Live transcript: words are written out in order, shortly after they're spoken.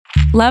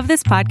Love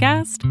this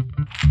podcast?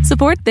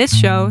 Support this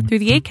show through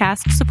the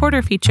Acast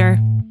supporter feature.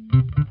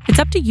 It's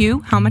up to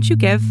you how much you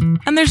give,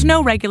 and there's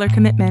no regular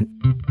commitment.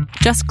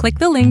 Just click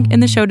the link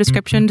in the show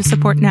description to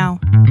support now.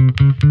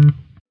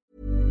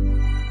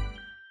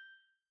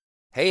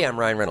 Hey, I'm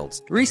Ryan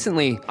Reynolds.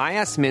 Recently, I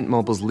asked Mint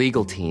Mobile's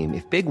legal team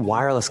if big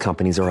wireless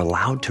companies are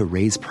allowed to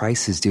raise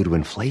prices due to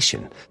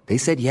inflation. They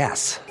said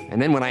yes.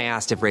 And then when I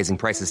asked if raising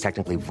prices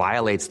technically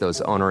violates those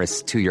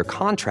onerous two-year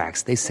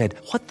contracts, they said,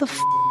 "What the f***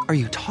 are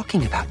you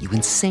talking about, you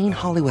insane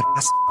Hollywood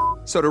ass?"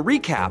 So to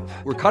recap,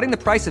 we're cutting the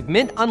price of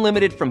Mint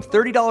Unlimited from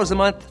 $30 a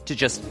month to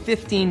just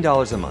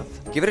 $15 a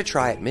month. Give it a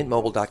try at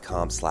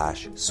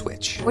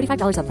mintmobile.com/switch.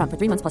 $45 up front for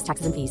 3 months plus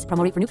taxes and fees.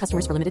 Promo rate for new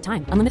customers for limited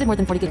time. Unlimited more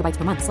than 40 gigabytes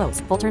per month. Slows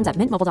full terms at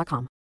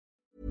mintmobile.com.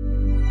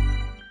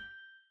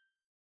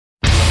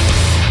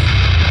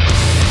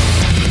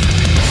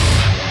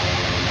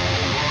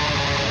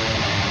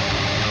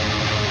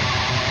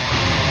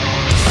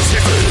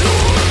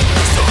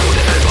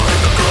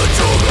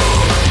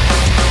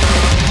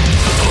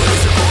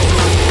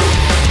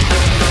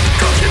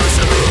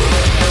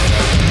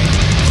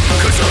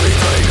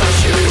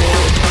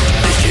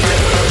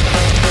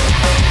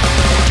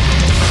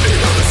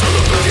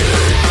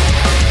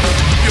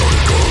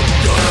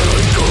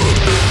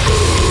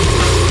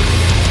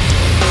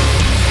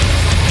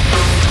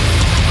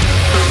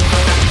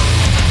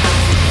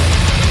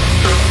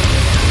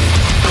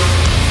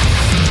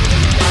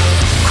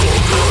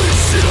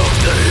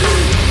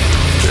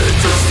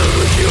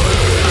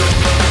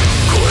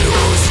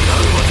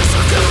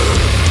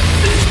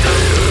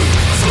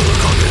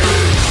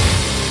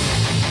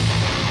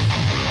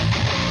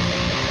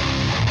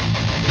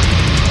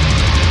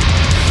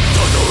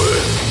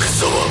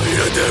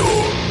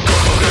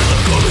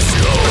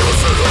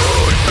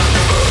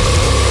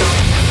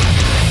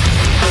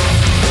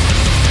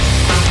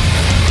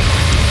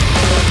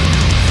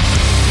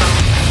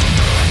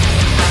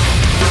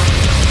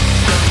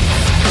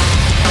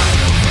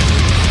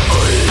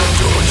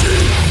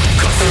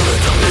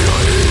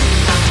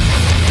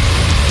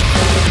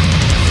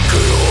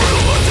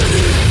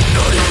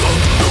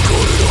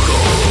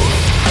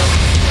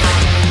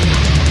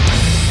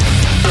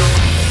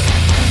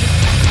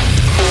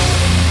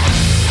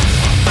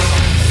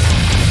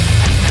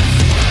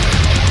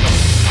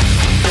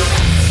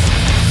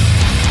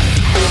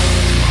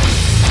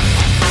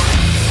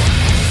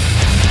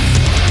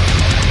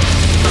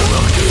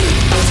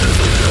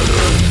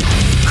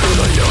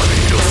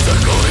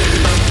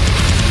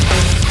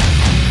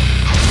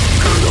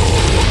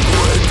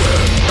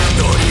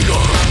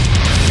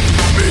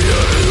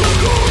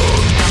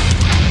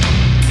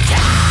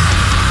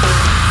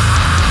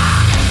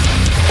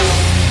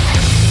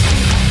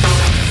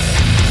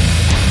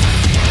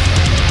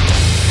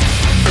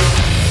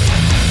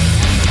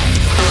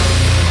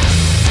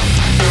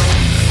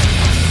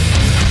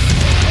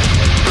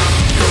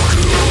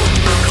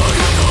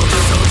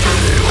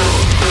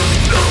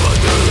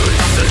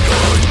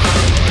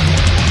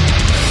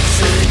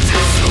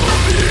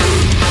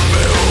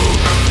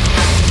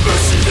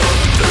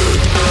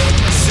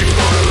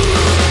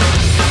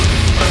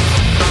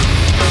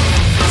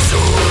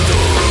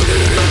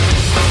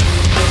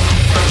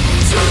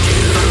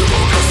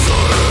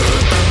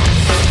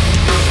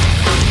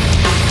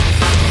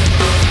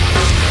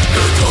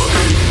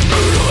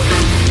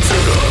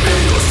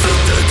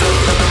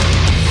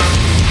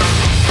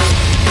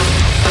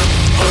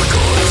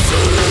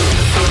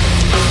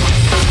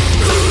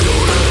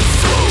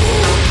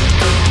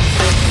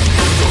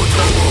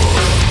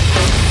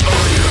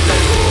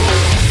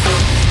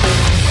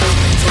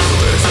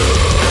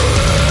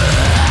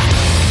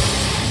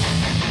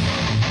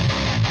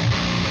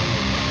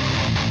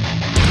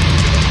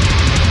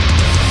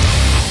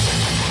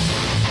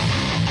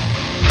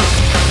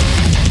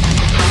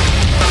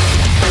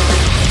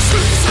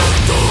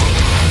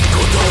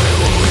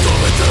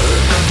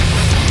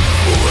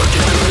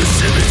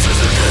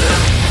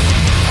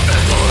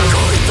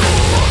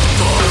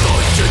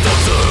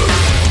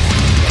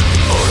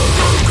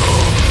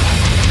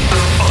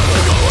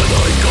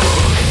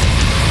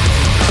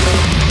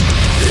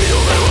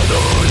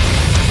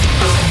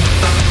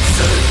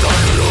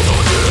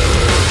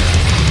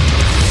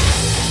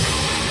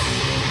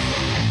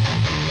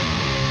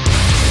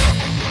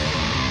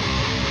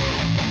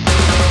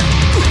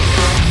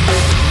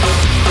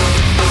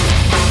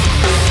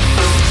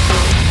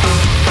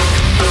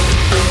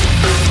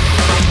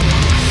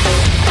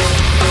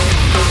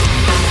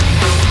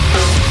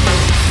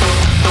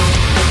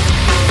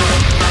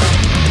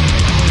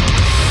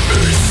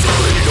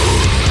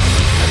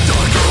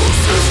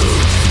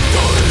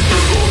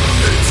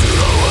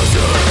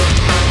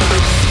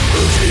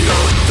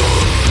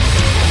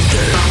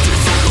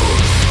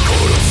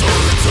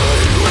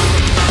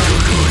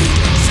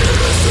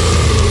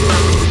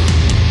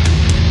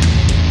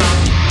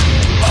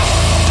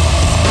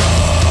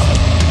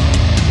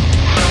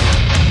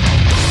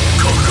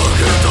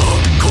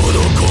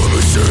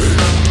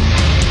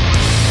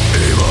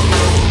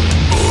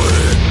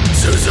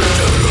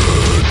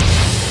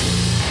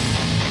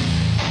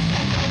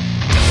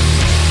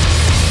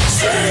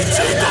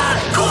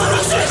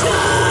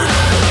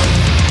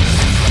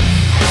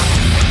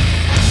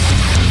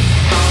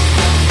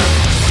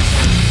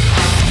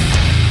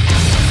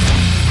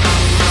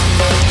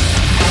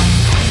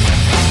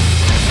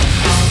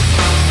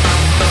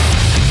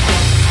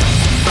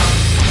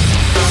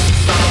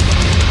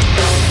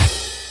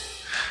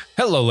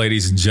 Hello,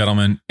 ladies and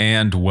gentlemen,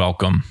 and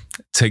welcome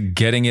to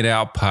Getting It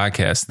Out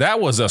podcast. That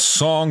was a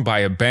song by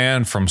a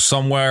band from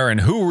somewhere,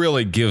 and who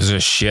really gives a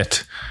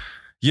shit?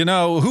 You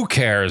know, who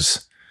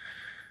cares?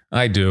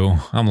 I do.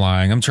 I'm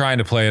lying. I'm trying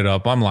to play it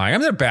up. I'm lying.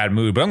 I'm in a bad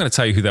mood, but I'm going to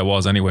tell you who that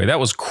was anyway. That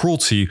was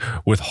Cruelty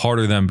with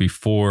Harder Than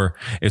Before.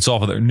 It's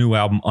off of their new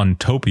album,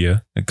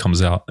 Untopia. It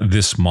comes out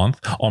this month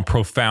on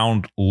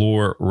Profound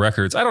Lore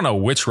Records. I don't know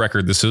which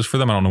record this is for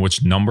them. I don't know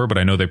which number, but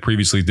I know they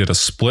previously did a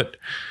split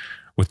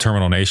with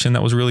Terminal Nation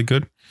that was really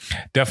good.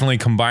 Definitely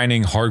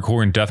combining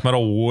hardcore and death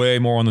metal, way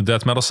more on the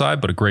death metal side,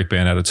 but a great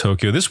band out of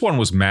Tokyo. This one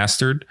was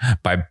mastered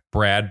by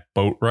Brad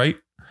Boatwright.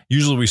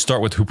 Usually we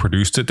start with who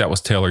produced it. That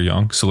was Taylor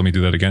Young. So let me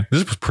do that again.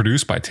 This was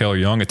produced by Taylor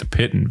Young at the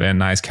Pit in Van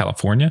Nuys,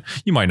 California.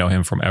 You might know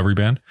him from every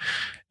band.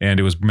 And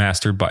it was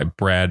mastered by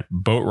Brad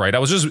Boatwright. I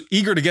was just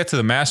eager to get to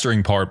the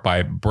mastering part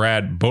by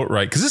Brad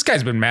Boatwright because this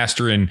guy's been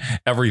mastering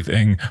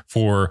everything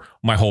for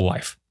my whole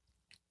life.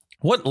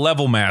 What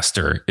level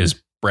master is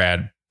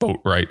Brad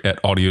Boatwright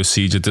at Audio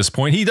Siege at this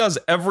point? He does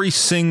every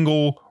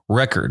single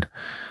record.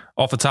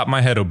 Off the top of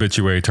my head,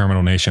 Obituary,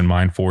 Terminal Nation,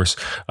 Mind Force.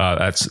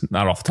 That's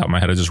not off the top of my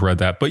head. I just read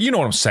that. But you know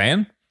what I'm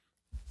saying?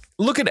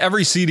 Look at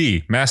every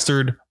CD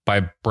mastered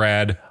by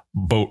Brad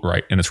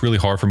Boatwright. And it's really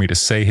hard for me to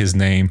say his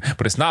name,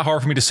 but it's not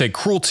hard for me to say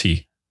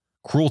Cruelty.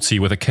 Cruelty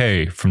with a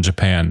K from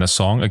Japan. The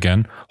song,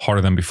 again,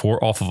 Harder Than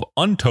Before, off of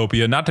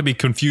Untopia, not to be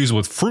confused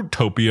with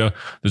Fruitopia,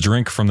 the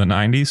drink from the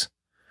 90s.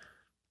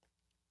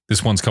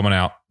 This one's coming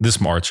out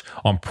this March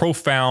on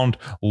Profound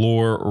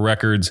Lore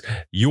Records.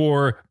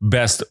 Your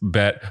best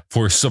bet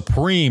for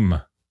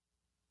supreme,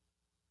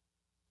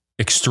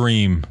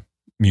 extreme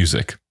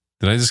music.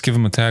 Did I just give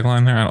him a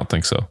tagline there? I don't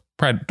think so.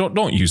 Probably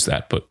don't use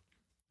that, but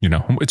you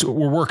know,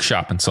 we're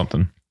workshopping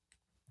something.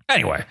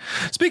 Anyway,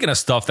 speaking of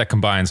stuff that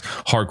combines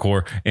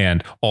hardcore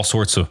and all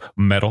sorts of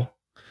metal,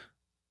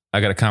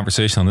 I got a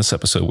conversation on this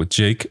episode with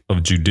Jake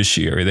of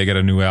Judiciary. They got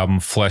a new album,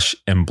 Flesh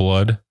and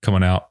Blood,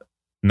 coming out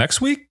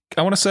next week,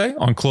 I want to say,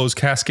 on Closed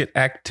Casket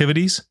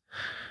Activities.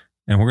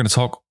 And we're going to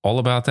talk all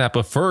about that.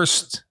 But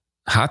first,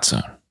 Hot Zone.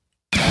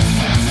 Kick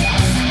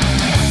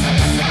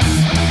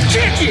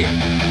it!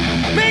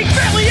 Make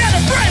family out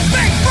of friends,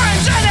 make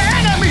friends out of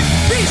enemies.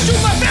 Peace to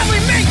my family,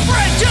 make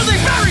friends till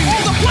they bury me.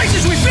 All the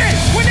places we've been,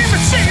 we're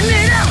never sitting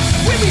it out.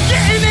 We be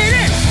getting it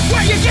in,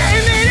 while you're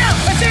getting it out.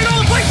 I said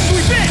all the places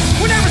we've been,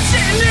 we're never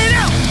sitting it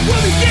out. We'll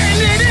be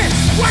getting it in,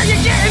 while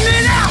you're getting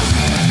it out.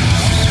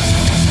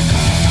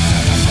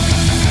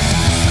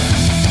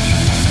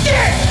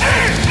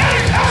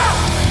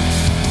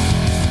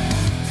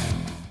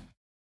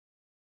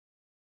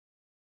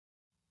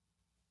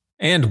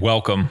 And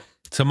welcome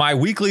to my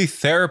weekly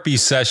therapy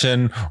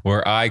session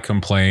where I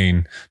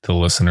complain to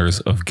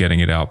listeners of Getting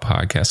It Out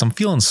podcast. I'm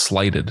feeling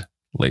slighted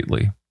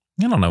lately.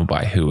 I don't know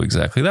by who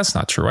exactly. That's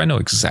not true. I know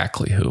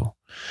exactly who.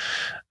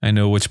 I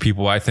know which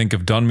people I think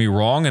have done me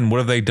wrong. And what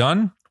have they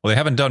done? Well, they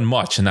haven't done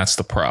much, and that's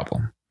the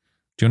problem.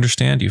 Do you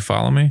understand? Do you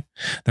follow me?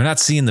 They're not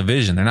seeing the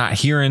vision. They're not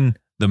hearing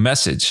the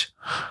message.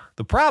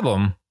 The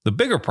problem, the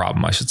bigger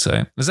problem, I should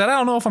say, is that I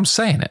don't know if I'm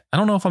saying it. I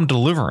don't know if I'm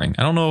delivering.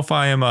 I don't know if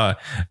I am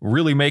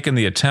really making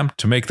the attempt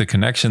to make the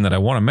connection that I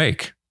want to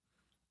make.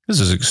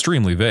 This is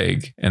extremely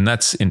vague, and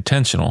that's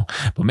intentional.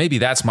 But maybe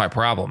that's my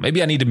problem.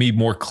 Maybe I need to be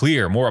more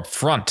clear, more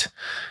upfront.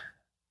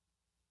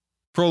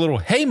 Throw a little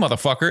 "hey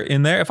motherfucker"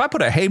 in there. If I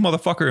put a "hey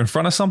motherfucker" in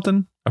front of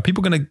something, are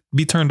people going to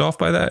be turned off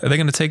by that? Are they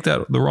going to take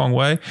that the wrong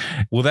way?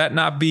 Will that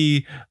not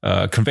be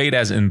conveyed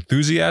as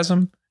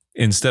enthusiasm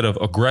instead of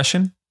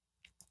aggression?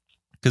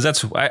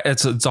 Because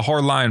it's a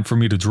hard line for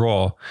me to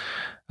draw.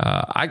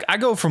 I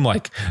go from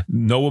like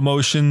no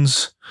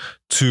emotions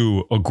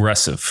to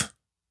aggressive,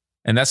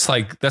 and that's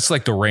like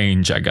the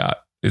range I got.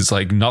 Is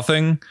like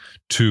nothing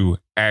to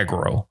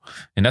aggro,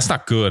 and that's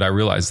not good. I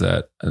realize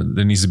that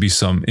there needs to be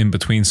some in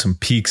between, some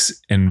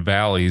peaks and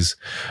valleys.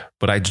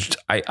 But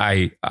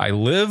I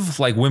live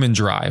like women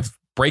drive,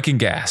 breaking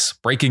gas.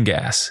 We're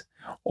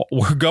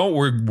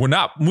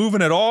not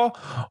moving at all,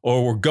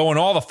 or we're going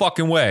all the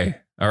fucking way.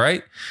 All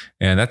right.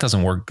 And that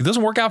doesn't work. It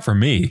doesn't work out for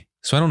me.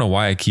 So I don't know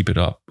why I keep it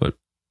up, but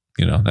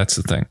you know, that's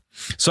the thing.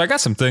 So I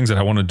got some things that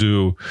I want to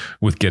do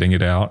with Getting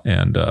It Out.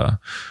 And,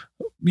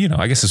 you know,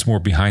 I guess it's more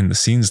behind the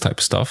scenes type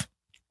stuff.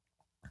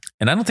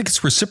 And I don't think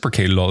it's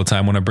reciprocated all the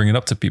time when I bring it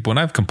up to people. And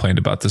I've complained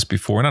about this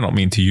before, and I don't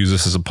mean to use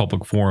this as a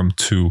public forum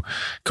to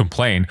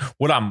complain.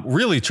 What I'm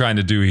really trying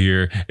to do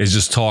here is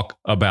just talk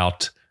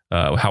about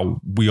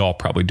how we all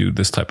probably do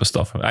this type of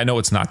stuff. I know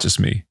it's not just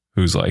me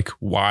who's like,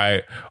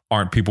 why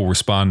aren't people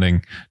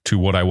responding to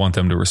what I want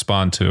them to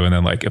respond to? And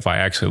then like, if I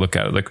actually look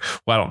at it, like,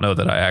 well, I don't know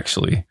that I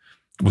actually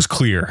was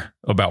clear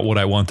about what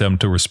I want them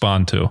to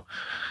respond to.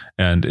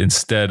 And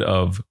instead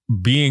of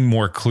being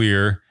more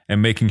clear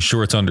and making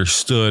sure it's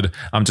understood,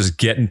 I'm just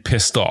getting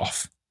pissed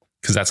off.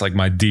 Because that's like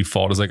my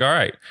default is like, all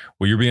right,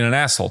 well, you're being an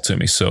asshole to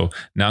me. So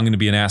now I'm going to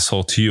be an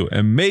asshole to you.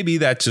 And maybe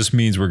that just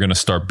means we're going to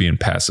start being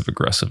passive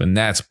aggressive. And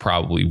that's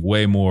probably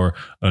way more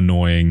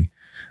annoying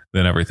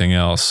than everything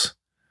else.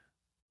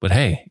 But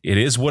hey, it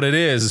is what it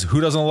is. Who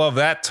doesn't love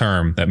that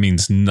term? That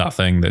means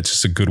nothing. That's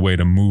just a good way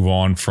to move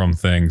on from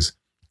things.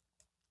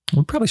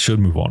 We probably should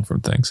move on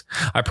from things.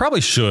 I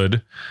probably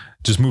should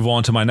just move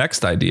on to my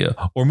next idea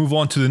or move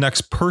on to the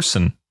next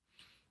person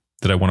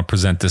that I want to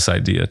present this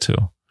idea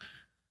to.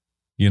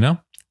 You know,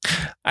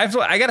 I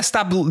got to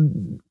stop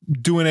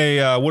doing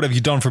a what have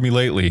you done for me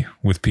lately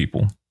with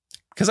people,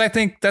 because I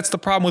think that's the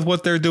problem with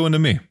what they're doing to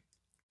me.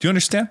 Do you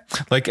understand?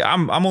 Like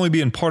I'm only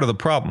being part of the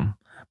problem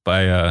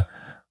by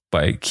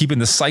keeping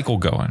the cycle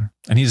going.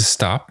 I need to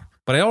stop,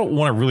 but I don't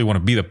really want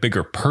to be the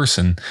bigger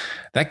person.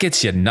 That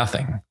gets you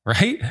nothing,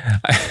 right?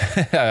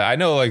 I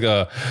know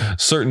like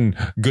certain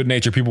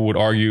good-natured people would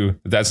argue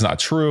that that's not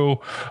true,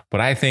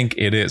 but I think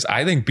it is.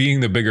 I think being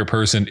the bigger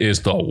person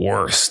is the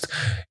worst.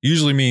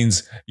 Usually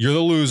means you're the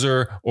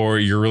loser or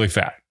you're really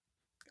fat.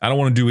 I don't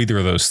want to do either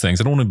of those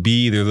things. I don't want to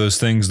be either of those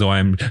things, though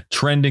I'm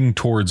trending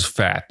towards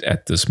fat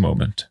at this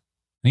moment.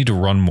 I need to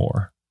run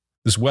more.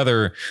 This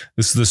weather,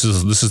 this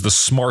is the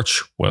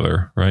smarch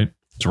weather, right?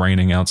 It's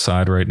raining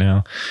outside right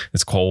now.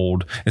 It's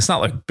cold. It's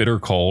not like bitter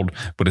cold,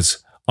 but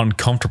it's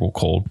uncomfortable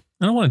cold.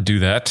 I don't want to do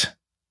that.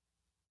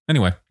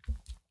 Anyway,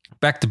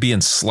 back to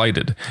being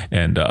slighted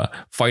and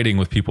fighting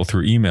with people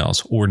through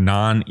emails or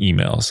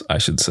non-emails, I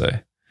should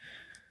say.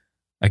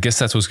 I guess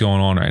that's what's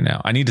going on right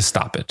now. I need to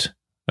stop it.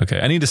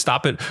 Okay, I need to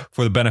stop it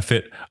for the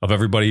benefit of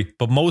everybody,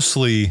 but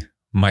mostly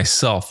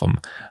myself.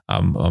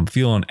 I'm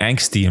feeling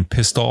angsty and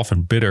pissed off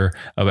and bitter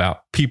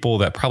about people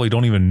that probably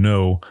don't even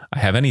know I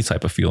have any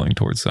type of feeling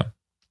towards them.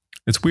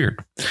 It's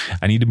weird.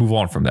 I need to move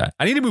on from that.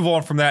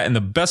 And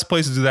the best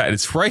place to do that,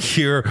 it's right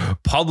here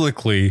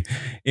publicly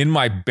in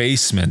my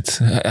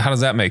basement. How does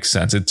that make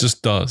sense? It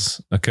just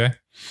does. Okay.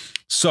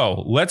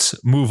 So let's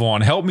move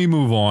on. Help me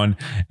move on.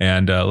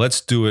 And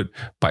let's do it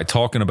by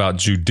talking about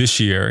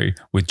Judiciary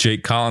with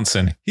Jake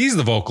Collinson. He's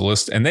the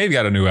vocalist and they've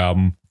got a new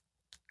album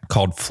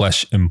called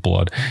Flesh and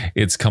Blood.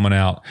 It's coming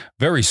out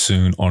very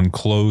soon on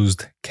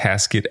Closed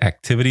Casket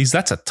Activities.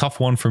 That's a tough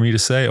one for me to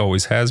say,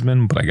 always has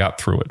been, but I got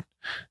through it.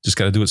 Just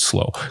got to do it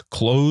slow.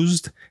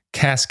 Closed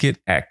Casket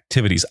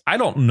Activities. I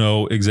don't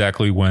know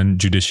exactly when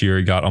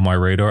Judiciary got on my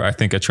radar. I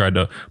think I tried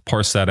to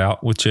parse that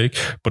out with Jake,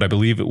 but I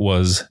believe it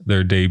was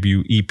their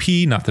debut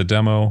EP, not the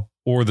demo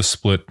or the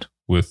split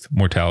with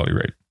Mortality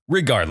Rate.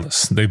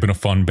 Regardless, they've been a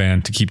fun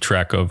band to keep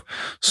track of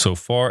so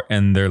far,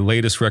 and their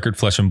latest record,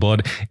 Flesh and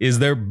Blood, is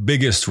their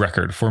biggest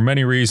record for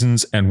many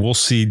reasons, and we'll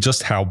see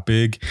just how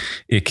big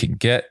it can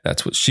get.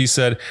 That's what she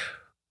said.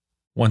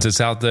 Once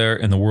it's out there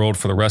in the world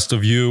for the rest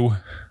of you,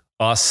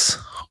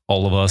 us,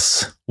 all of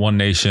us, one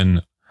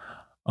nation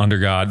under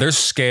God. There's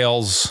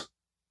scales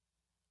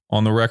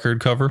on the record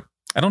cover.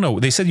 I don't know.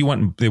 They said they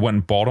went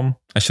and bought them.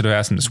 I should have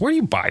asked them this. Where do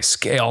you buy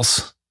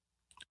scales?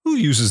 Who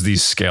uses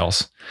these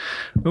scales?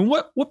 And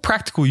what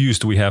practical use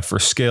do we have for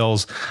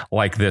scales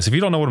like this? If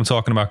you don't know what I'm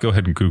talking about, go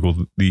ahead and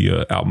Google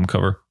the album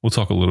cover. We'll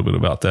talk a little bit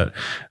about that.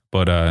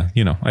 But, I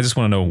just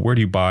want to know, why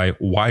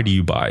do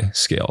you buy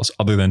scales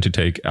other than to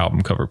take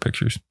album cover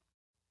pictures?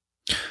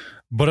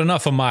 But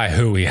enough of my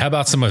hooey. How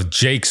about some of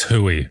Jake's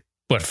hooey?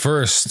 But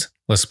first,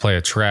 let's play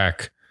a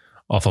track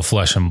off of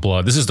Flesh and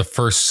Blood. This is the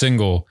first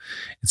single.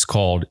 It's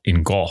called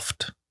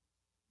Engulfed.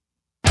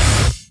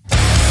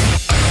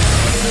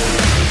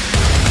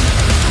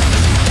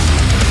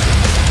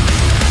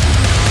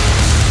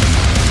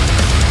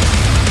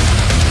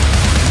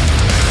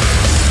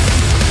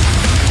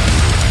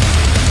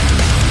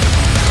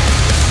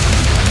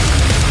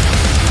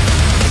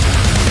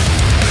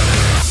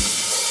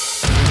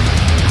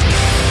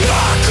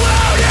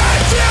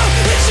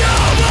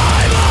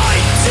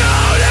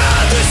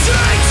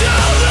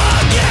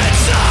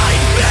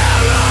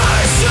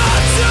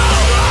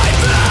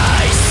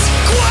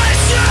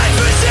 Question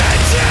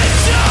presented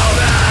to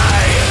me.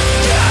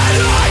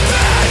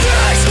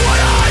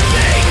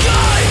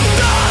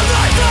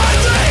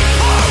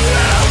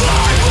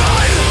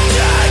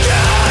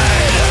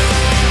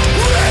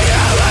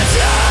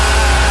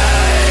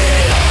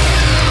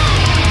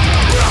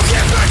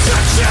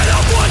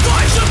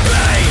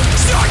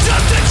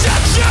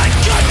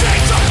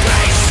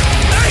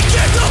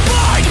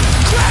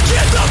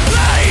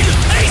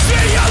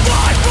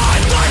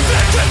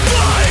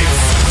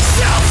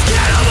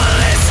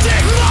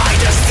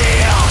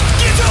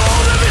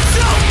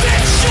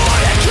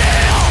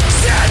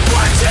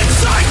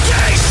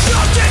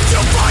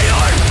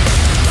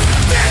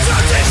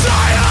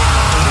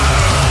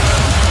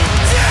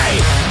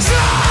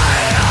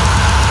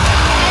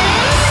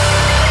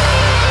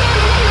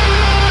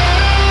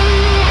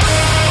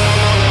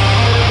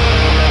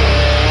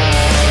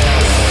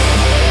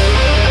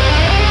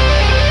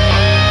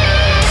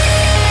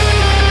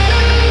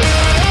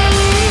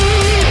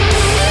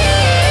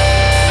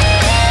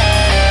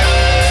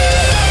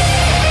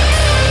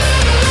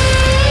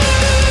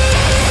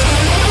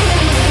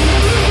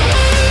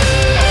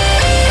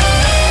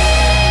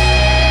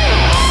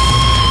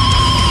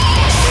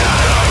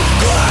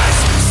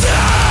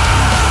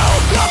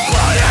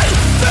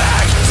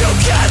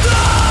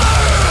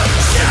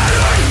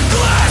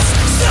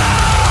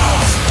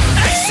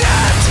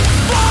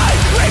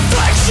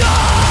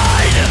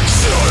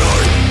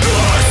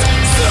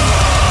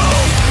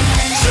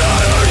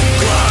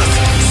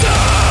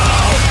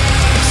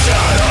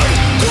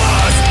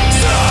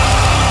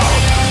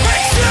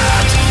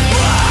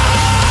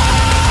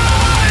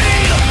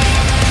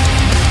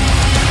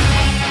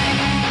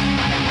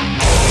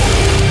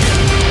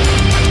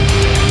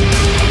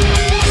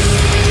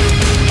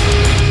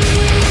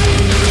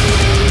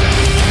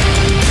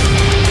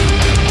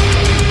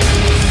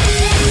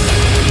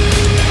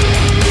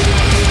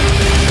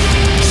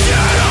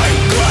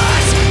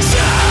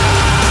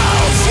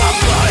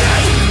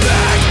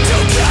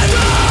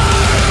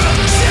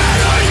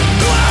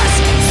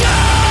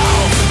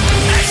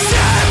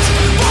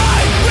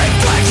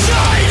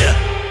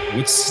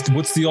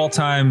 What's the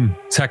all-time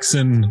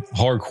Texan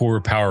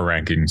hardcore power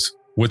rankings?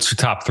 What's your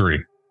top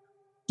three?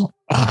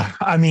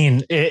 I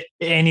mean,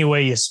 any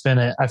way you spin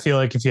it, I feel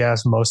like if you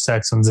ask most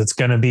Texans, it's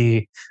going to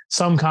be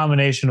some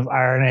combination of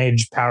Iron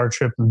Age, Power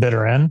Trip, and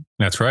Bitter End.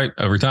 That's right.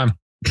 Every time.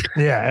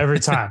 Yeah,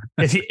 every time.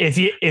 If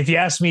you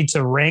ask me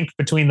to rank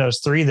between those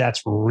three,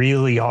 that's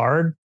really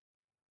hard.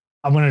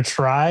 I'm going to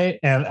try,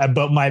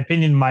 but my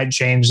opinion might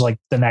change like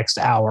the next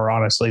hour.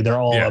 Honestly,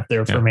 they're all up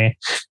there for me.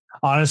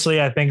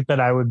 Honestly, I think that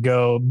I would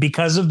go,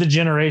 because of the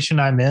generation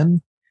I'm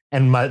in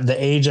and the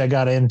age I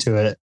got into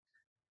it,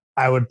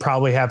 I would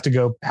probably have to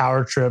go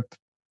Power Trip,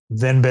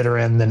 then Bitter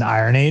End, then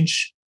Iron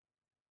Age.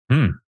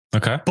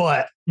 Okay.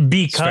 But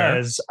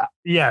because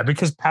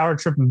Power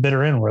Trip and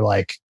Bitter End were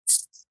like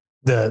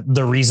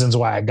the reasons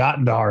why I got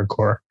into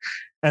hardcore.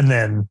 And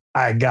then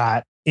I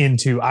got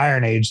into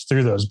Iron Age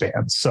through those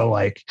bands. So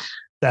like,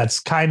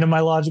 that's kind of my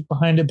logic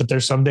behind it. But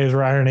there's some days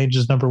where Iron Age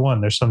is number one.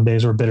 There's some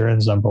days where Bitter End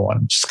is number one.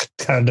 It just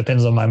kind of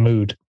depends on my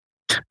mood.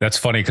 That's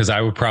funny because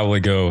I would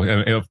probably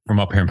go from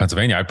up here in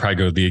Pennsylvania. I'd probably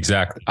go the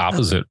exact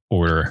opposite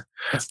order,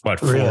 but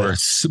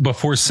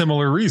for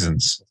similar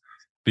reasons.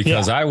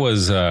 Because I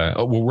was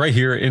right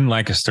here in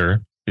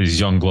Lancaster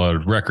is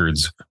Youngblood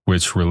Records,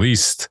 which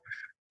released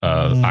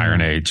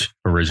Iron Age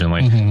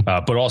originally,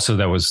 but also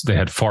they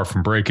had Far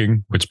From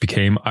Breaking, which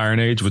became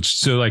Iron Age.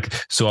 So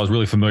I was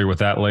really familiar with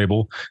that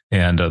label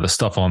and the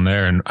stuff on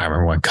there. And I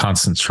remember when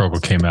Constant Struggle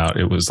came out,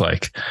 it was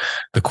like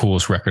the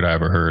coolest record I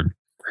ever heard.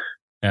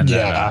 And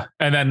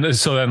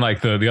then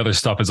like the other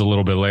stuff is a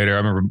little bit later. I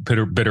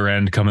remember Bitter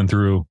End coming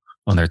through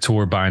on their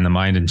tour, buying the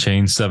Mind and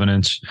Chains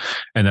 7-inch,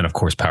 and then of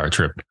course Power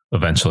Trip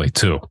eventually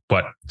too.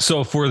 But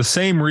so for the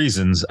same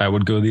reasons, I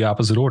would go the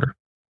opposite order.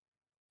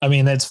 I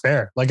mean, that's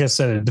fair. Like I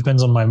said, it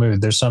depends on my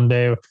mood. There's some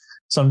days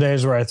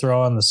where I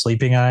throw on the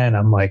Sleeping Eye and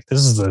I'm like,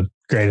 this is the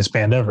greatest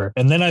band ever.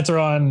 And then I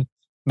throw on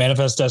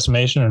Manifest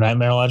Decimation or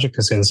Nightmare Logic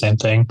to say the same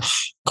thing.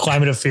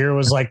 Climate of Fear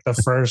was like the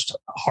first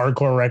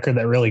hardcore record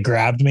that really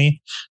grabbed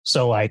me.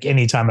 So like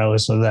anytime I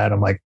listen to that,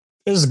 I'm like,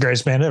 this is the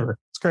greatest band ever.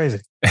 It's crazy.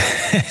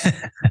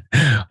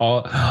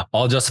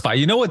 all justified.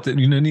 You know what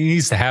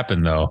needs to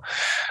happen though?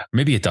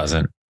 Maybe it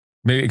doesn't.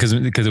 Maybe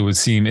because it would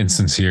seem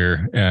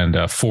insincere and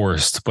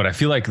forced. But I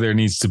feel like there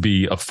needs to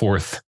be a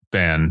fourth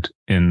band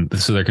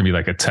so there can be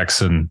like a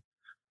Texan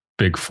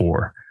Big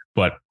Four.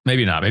 But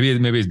maybe not.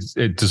 Maybe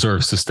it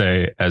deserves to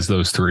stay as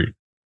those three.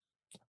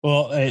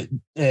 Well,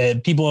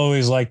 people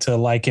always like to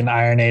liken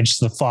Iron Age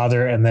to the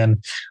Father, and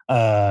then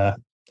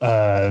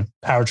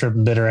Power Trip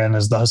and Bitter End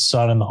as the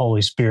Son and the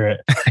Holy Spirit.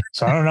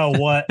 So I don't know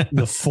what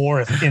the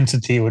fourth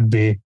entity would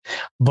be,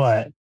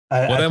 but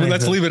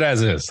let's leave it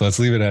as is. Let's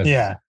leave it as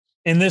yeah.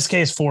 In this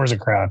case, 4 is a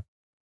crowd.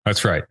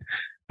 That's right.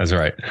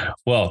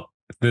 Well,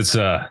 it's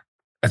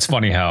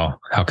funny how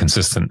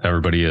consistent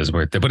everybody is,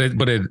 but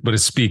it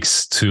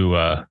speaks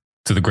to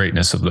the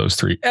greatness of those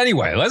three.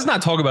 Anyway, let's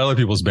not talk about other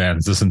people's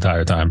bands this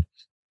entire time.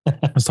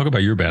 Let's talk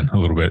about your band a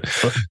little bit.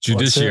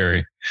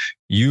 Judiciary.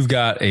 You've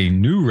got a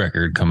new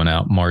record coming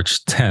out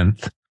March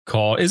 10th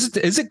called, is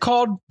it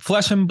called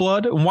Flesh and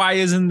Blood? Why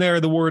isn't there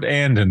the word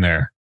 "and" in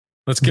there?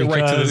 Let's get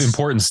right to the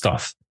important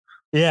stuff.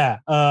 Yeah,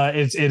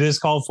 it is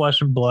called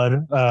Flesh and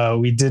Blood.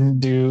 We didn't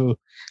do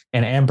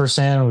an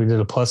ampersand. We did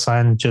a plus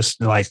sign.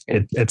 Just like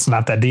it's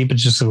not that deep.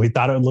 It's just that we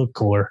thought it would look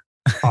cooler,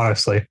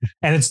 honestly,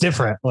 and it's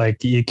different.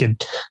 Like you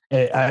could,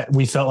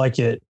 we felt like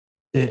it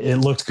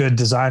looked good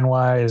design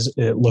wise.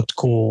 It looked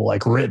cool,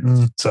 like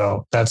written.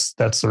 So that's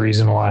the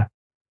reason why.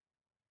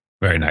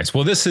 Very nice.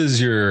 Well, this is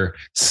your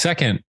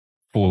second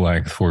full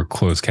length for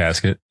Closed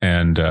Casket,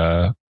 and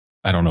I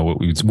don't know what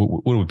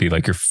would be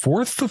like your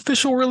fourth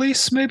official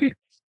release, maybe.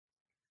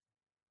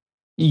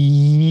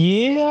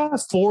 Yeah,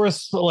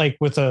 fourth, like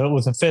with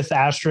a fifth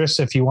asterisk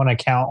if you want to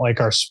count like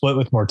our split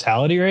with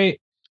Mortality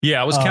Rate.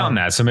 Yeah, I was counting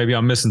that, so maybe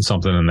I'm missing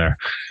something in there.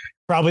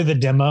 Probably the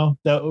demo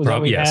that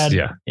we had.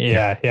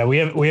 Yeah. We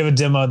have a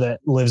demo that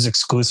lives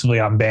exclusively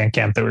on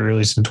Bandcamp that we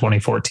released in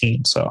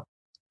 2014. So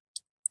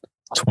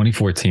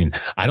 2014.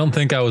 I don't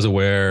think I was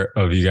aware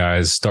of you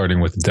guys starting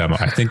with the demo.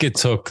 I think it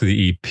took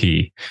the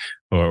EP.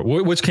 Or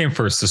which came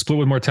first, the split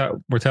with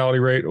Mortality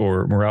Rate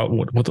or Morale?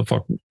 What the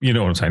fuck? You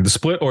know what I'm saying? The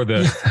split or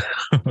the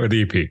or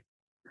the EP?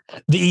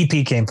 The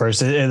EP came first.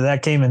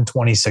 That came in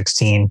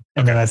 2016,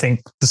 and then I think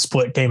the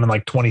split came in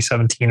like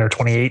 2017 or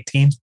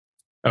 2018.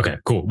 Okay,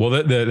 cool. Well,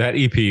 that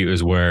EP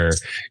is where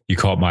you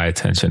caught my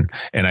attention,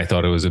 and I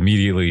thought it was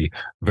immediately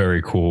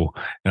very cool,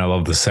 and I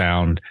love the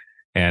sound,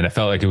 and I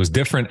felt like it was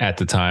different at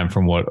the time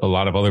from what a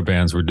lot of other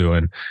bands were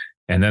doing.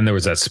 And then there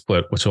was that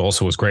split, which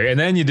also was great. And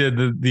then you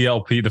did the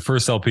LP, the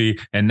first LP,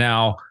 and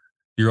now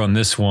you're on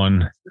this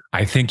one.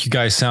 I think you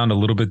guys sound a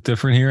little bit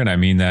different here, and I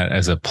mean that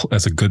as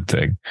a good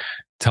thing.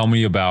 Tell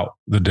me about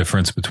the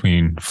difference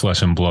between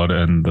Flesh and Blood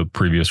and the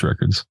previous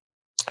records.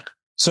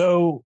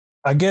 So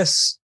I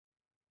guess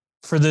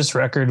for this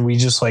record, we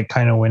just like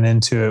kind of went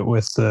into it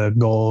with the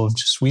goal of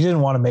we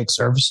didn't want to make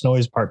Surface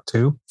Noise Part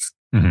 2.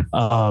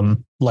 Mm-hmm.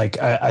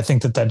 I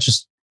think that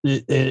just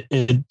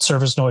it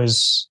Surface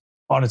Noise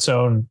on its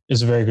own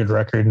is a very good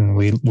record, and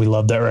we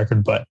love that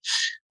record, but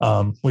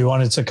we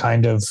wanted to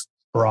kind of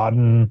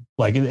broaden,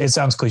 like it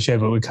sounds cliche,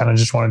 but we kind of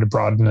just wanted to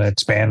broaden and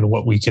expand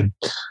what we could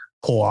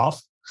pull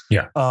off.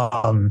 Yeah.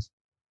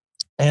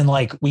 And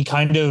like we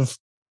kind of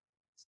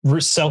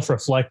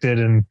self-reflected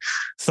and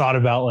thought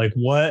about like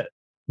what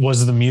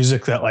was the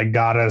music that like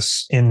got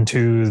us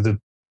into the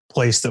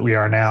place that we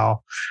are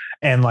now.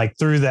 And like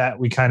through that,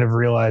 we kind of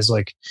realized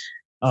like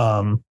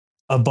a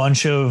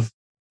bunch of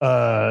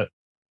what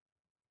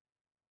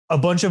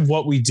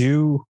we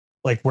do,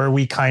 like where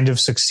we kind of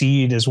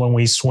succeed is when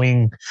we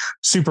swing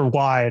super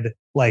wide,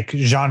 like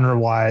genre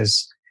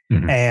wise,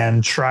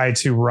 and try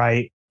to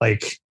write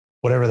like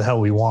whatever the hell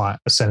we want,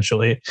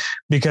 essentially.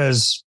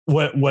 Because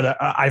what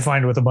I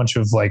find with a bunch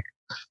of like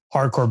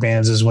hardcore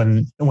bands is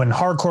when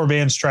hardcore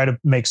bands try to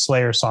make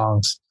Slayer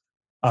songs,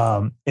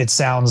 it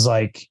sounds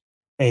like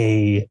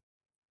a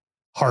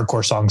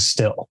hardcore song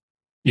still,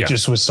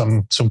 just with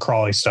some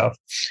crawly stuff.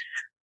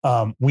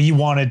 We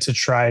wanted to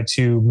try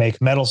to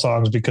make metal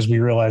songs because we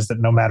realized that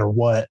no matter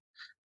what,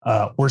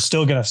 we're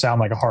still going to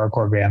sound like a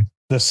hardcore band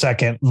the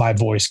second my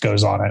voice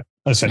goes on it,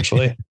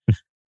 essentially.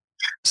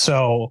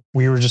 So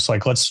we were just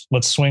like, let's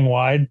swing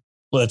wide.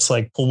 Let's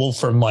like pull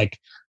from like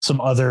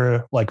some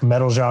other like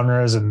metal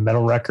genres and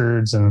metal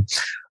records and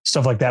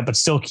stuff like that, but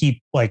still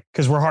keep like,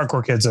 cause we're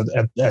hardcore kids at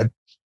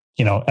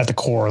the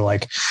core,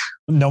 like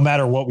no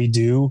matter what we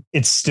do,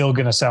 it's still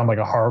going to sound like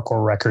a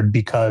hardcore record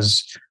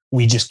because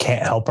we just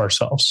can't help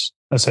ourselves,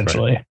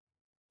 essentially.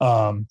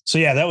 Right. So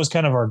yeah, that was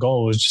kind of our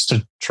goal, was just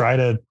to try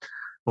to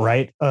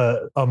write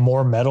a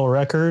more metal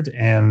record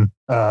and,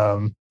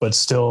 but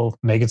still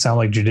make it sound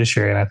like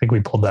Judiciary. And I think we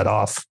pulled that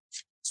off.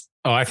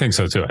 Oh, I think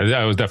so too.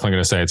 I was definitely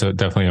going to say it's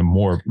definitely a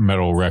more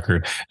metal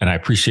record. And I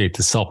appreciate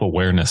the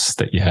self-awareness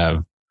that you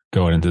have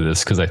going into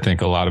this, because I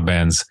think a lot of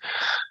bands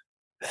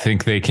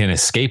think they can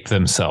escape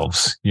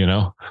themselves,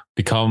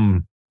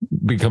 become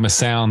a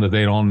sound that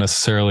they don't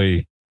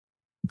necessarily,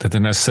 that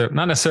they're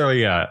not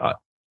necessarily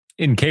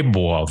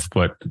incapable of,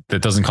 but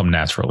that doesn't come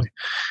naturally.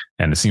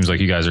 And it seems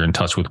like you guys are in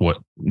touch with what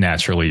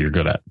naturally you're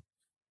good at.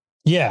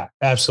 Yeah,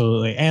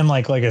 absolutely. And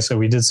like I said,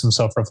 we did some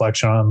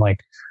self-reflection on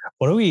like,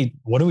 what do we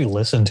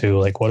listen to?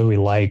 Like, what do we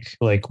like?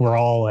 Like, we're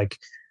all like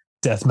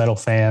death metal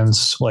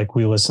fans. Like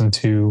we listen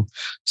to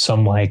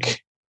some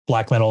like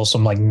black metal,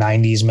 some like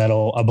 90s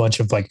metal, a bunch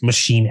of like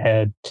Machine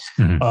Head.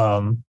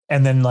 And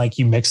then like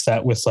you mix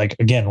that with like,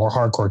 again, we're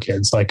hardcore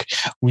kids. Like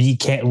we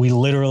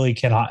literally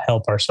cannot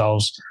help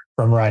ourselves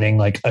from writing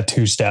like a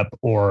 2-step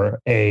or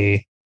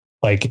a,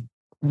 like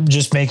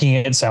just making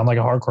it sound like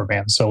a hardcore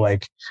band. So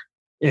like,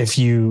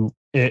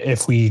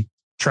 if we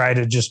try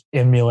to just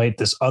emulate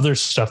this other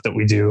stuff that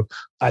we do,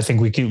 I think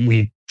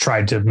we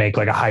tried to make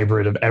like a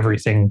hybrid of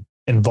everything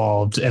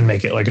involved and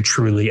make it like a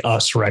truly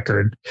us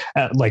record,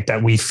 like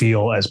that we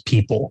feel as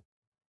people.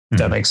 If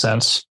that makes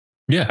sense.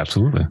 Yeah,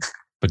 absolutely.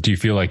 But do you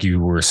feel like you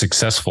were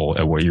successful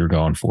at what you were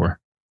going for?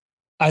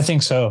 I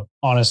think so.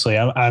 Honestly,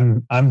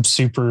 I'm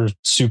super,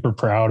 super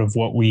proud of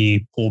what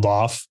we pulled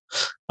off.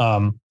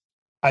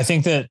 I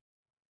think that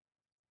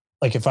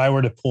like if I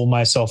were to pull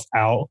myself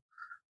out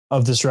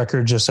of this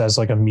record just as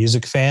like a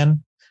music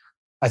fan,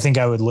 I think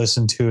I would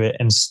listen to it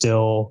and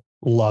still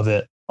love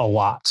it a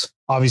lot.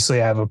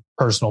 Obviously I have a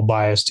personal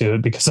bias to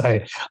it because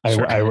I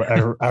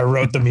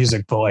wrote the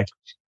music, but like,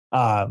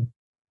 I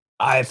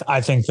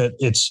think that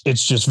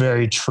it's just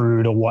very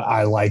true to what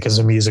I like as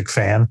a music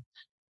fan.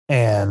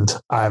 And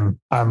I'm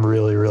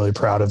really, really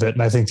proud of it.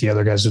 And I think the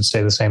other guys would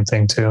say the same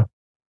thing too.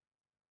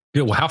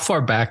 Yeah, well, how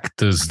far back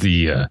does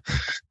the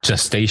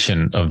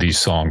gestation of these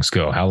songs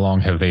go? How long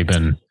have they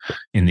been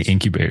in the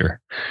incubator?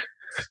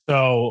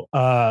 So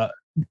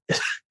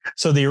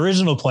the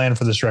original plan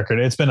for this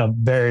record, it's been a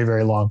very,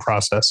 very long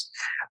process.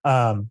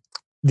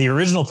 The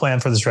original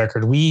plan for this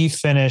record, we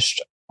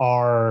finished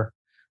our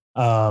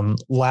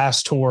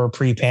last tour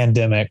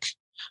pre-pandemic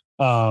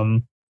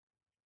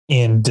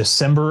in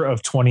December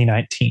of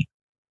 2019.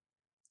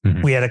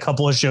 We had a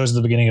couple of shows at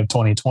the beginning of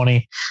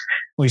 2020.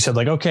 We said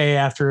like, okay,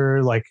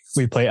 after like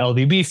we play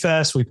LDB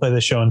Fest, we play the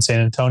show in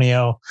San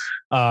Antonio.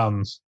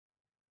 We're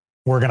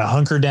going to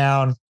hunker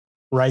down,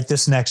 write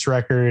this next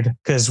record,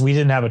 because we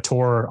didn't have a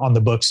tour on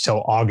the books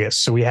till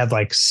August. So we had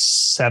like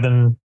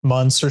 7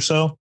 months or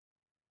so.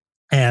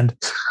 And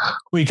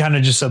we kind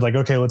of just said like,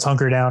 okay, let's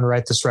hunker down,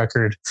 write this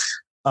record.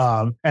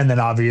 And then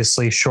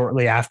obviously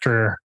shortly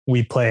after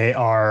we play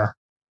our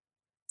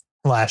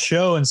last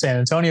show in San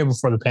Antonio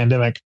before the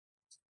pandemic,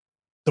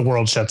 the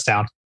world shuts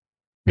down.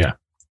 Yeah.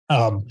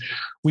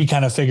 We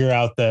kind of figure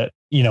out that,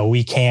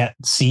 we can't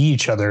see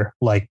each other,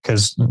 like,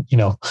 cause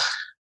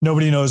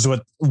nobody knows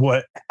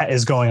what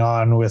is going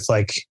on with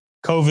like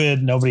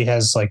COVID. Nobody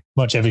has like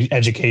much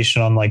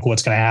education on like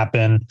what's going to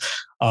happen.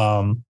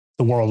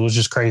 The world was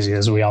just crazy,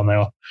 as we all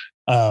know.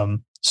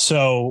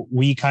 So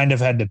we kind of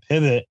had to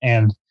pivot,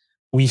 and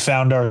we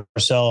found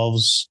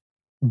ourselves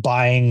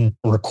buying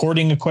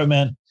recording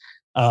equipment.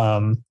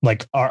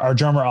 Like our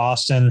drummer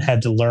Austin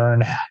had to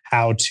learn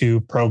how to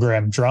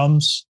program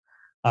drums.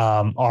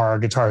 Our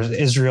guitarist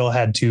Israel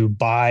had to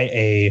buy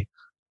a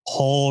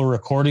whole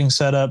recording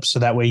setup so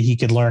that way he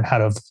could learn how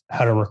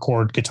to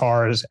record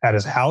guitars at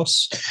his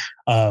house.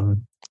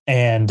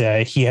 and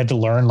he had to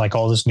learn like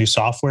all this new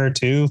software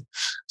too.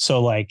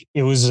 So like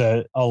it was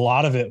a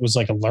lot of it was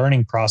like a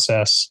learning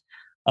process,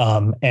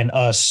 and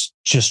us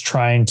just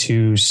trying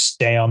to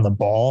stay on the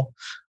ball.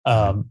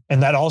 And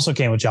that also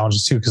came with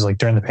challenges too, because like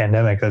during the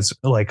pandemic, that's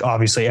like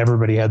obviously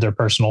everybody had their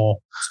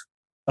personal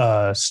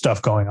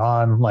stuff going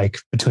on, like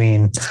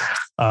between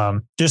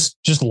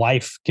just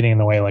life getting in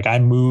the way. Like I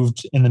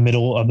moved in the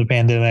middle of the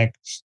pandemic,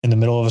 in the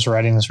middle of us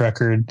writing this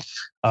record.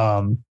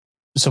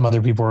 Some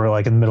other people were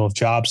like in the middle of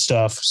job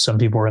stuff. Some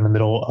people were in the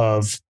middle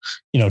of,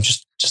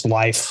 just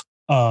life.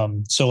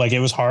 So like it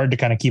was hard to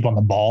kind of keep on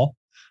the ball.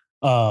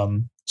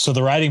 So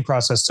the writing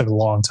process took a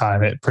long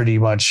time. It pretty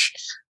much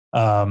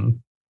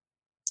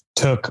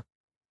took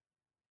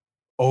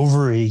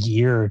over a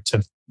year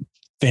to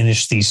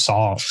finish these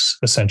songs,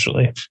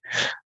 essentially.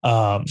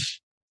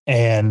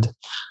 And,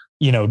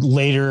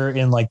 later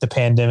in like the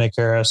pandemic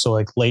era, so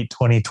like late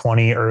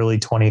 2020, early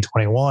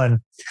 2021,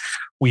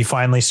 we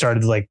finally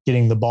started like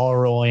getting the ball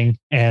rolling.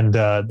 And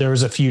there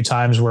was a few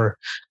times where,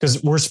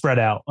 because we're spread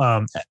out.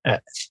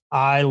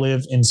 I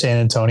live in San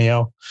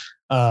Antonio.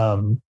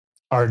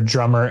 Our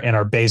drummer and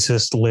our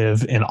bassist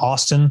live in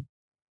Austin.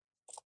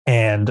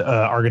 And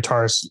our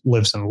guitarist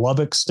lives in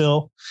Lubbock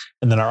still.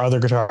 And then our other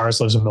guitarist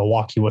lives in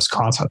Milwaukee,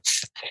 Wisconsin.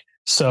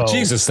 So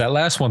Jesus, that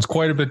last one's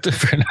quite a bit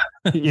different.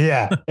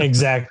 Yeah,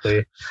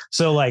 exactly.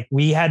 So like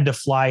we had to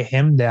fly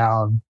him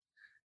down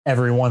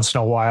every once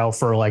in a while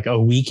for like a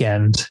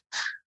weekend,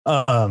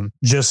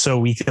 just so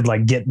we could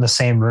like get in the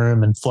same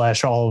room and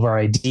flesh all of our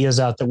ideas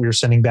out that we were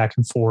sending back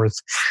and forth.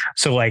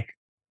 So like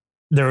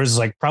there was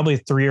like probably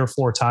 3 or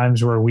 4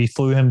 times where we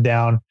flew him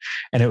down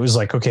and it was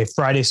like, okay,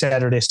 Friday,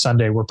 Saturday,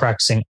 Sunday, we're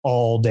practicing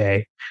all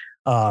day.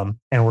 And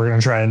we're going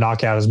to try to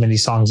knock out as many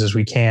songs as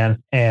we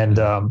can. And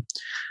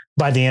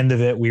by the end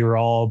of it, we were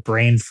all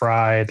brain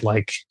fried,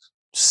 like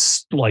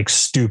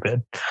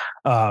stupid.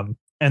 And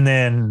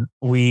then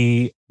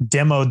we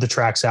demoed the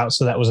tracks out.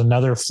 So that was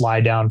another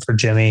fly down for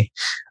Jimmy.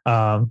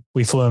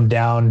 We flew him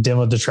down,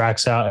 demoed the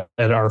tracks out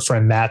at our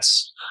friend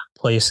Matt's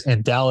place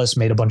in Dallas,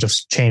 made a bunch of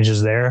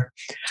changes there.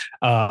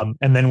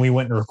 And then we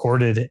went and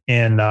recorded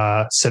in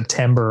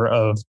September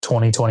of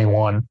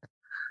 2021,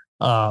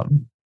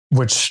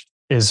 which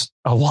is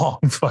a long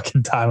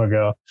fucking time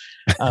ago.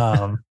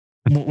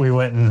 We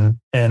went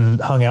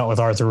and hung out with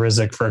Arthur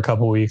Rizek for a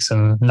couple of weeks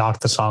and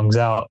knocked the songs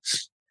out.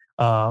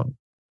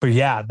 But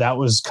yeah, that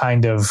was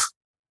kind of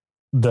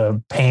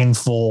the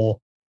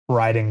painful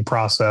writing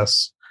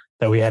process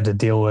that we had to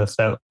deal with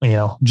that,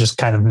 just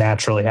kind of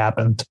naturally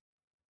happened.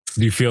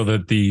 Do you feel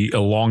that the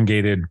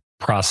elongated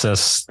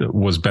process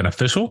was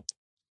beneficial?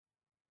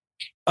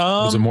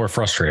 Was it more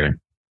frustrating?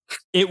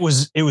 It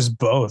was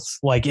both.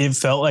 Like it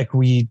felt like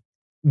we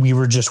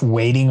were just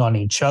waiting on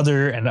each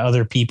other and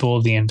other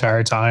people the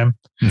entire time.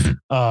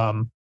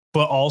 Mm-hmm.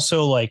 But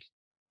also like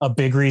a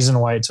big reason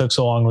why it took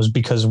so long was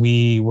because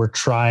we were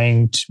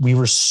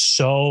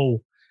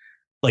so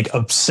like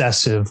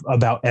obsessive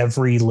about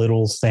every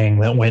little thing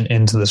that went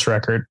into this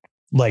record.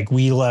 Like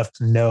we left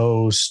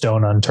no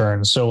stone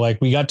unturned. So like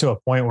we got to a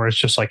point where it's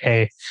just like,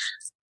 hey,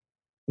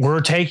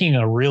 we're taking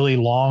a really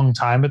long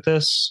time at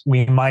this.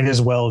 We might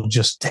as well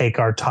just take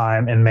our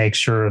time and make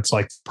sure it's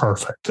like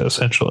perfect,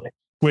 essentially,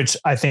 which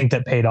I think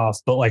that paid off.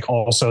 But like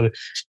also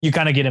you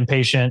kind of get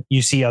impatient.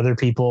 You see other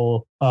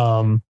people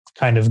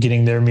kind of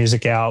getting their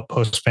music out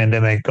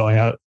post-pandemic, going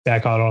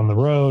back out on the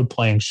road,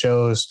 playing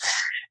shows,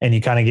 and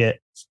you kind of get,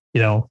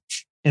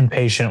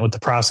 impatient with the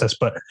process.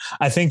 But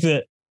I think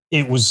that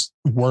it was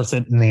worth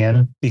it in the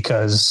end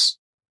because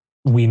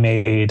we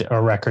made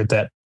a record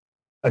that,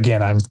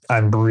 again,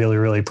 I'm really,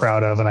 really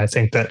proud of. And I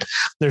think that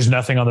there's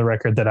nothing on the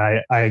record that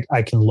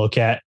I can look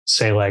at,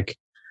 say like,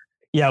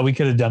 yeah, we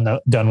could have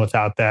done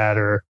without that,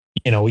 or,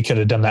 we could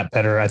have done that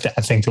better. I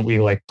think that we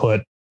like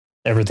put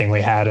everything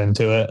we had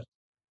into it.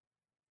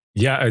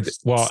 Yeah,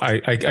 well,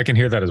 I can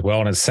hear that as well,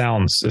 and it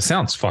sounds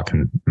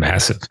fucking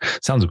massive.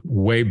 It sounds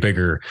way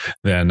bigger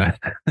than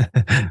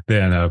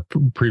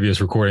previous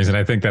recordings, and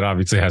I think that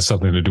obviously has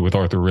something to do with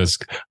Arthur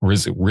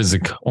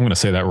Rizek. I'm going to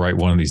say that right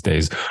one of these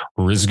days.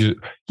 Rizek,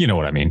 you know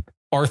what I mean,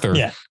 Arthur.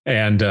 Yeah.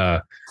 And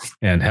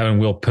having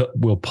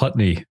Will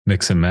Putney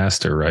mix and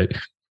master, right?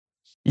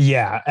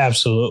 Yeah,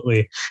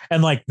 absolutely.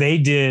 And like they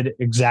did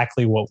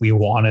exactly what we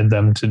wanted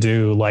them to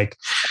do. Like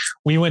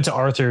we went to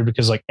Arthur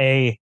because like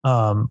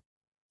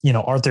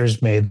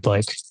Arthur's made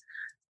like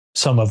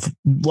some of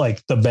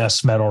like the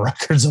best metal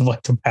records of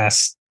like the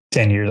past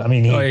 10 years. I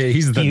mean,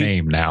 he's the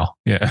name now.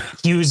 Yeah.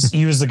 He was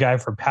the guy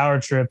for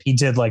Power Trip. He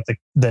did like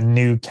the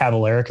new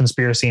Cavalera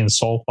Conspiracy and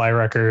Soulfly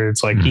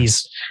records. Like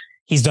he's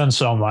done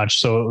so much.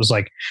 So it was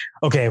like,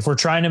 okay, if we're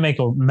trying to make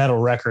a metal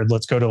record,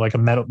 let's go to like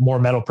a more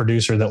metal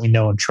producer that we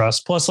know and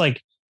trust. Plus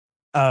like,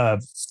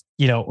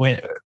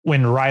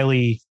 when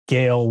Riley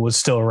Gale was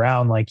still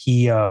around, like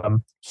he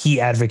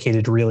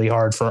advocated really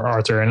hard for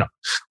Arthur, and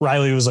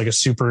Riley was like a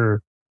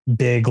super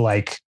big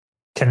like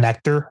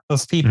connector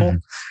of people.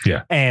 Mm-hmm.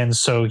 Yeah. And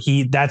so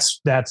he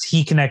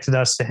connected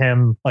us to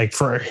him, like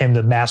for him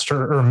to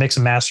master or mix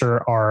and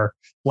master our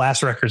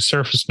last record,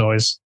 Surface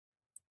Noise.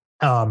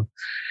 And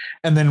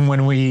then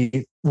when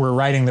we were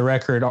writing the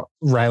record,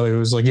 Riley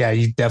was like, yeah,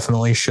 you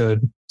definitely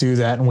should do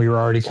that. And we were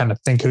already kind of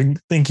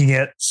thinking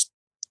it.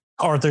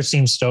 Arthur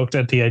seemed stoked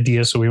at the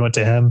idea. So we went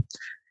to him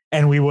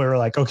and we were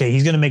like, okay,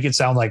 he's going to make it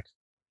sound like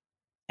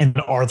an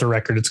Arthur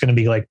record. It's going to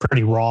be like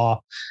pretty raw.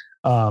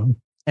 And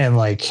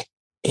like,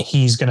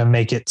 he's going to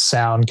make it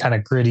sound kind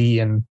of gritty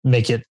and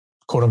make it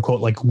quote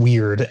unquote, like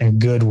weird and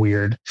good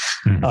weird.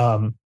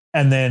 Mm-hmm.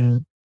 And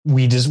then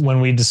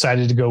when we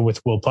decided to go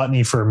with Will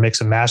Putney for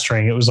mix and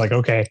mastering, it was like,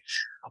 okay,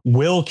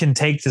 Will can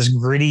take this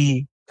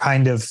gritty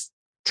kind of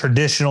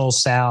traditional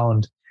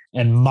sound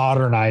and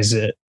modernize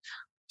it.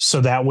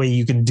 So that way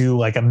you can do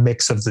like a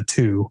mix of the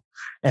two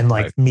and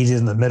like meet it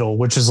in the middle,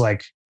 which is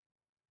like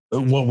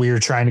what we were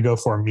trying to go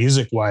for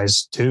music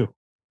wise too.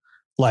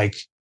 Like,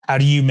 how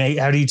do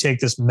you take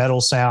this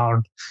metal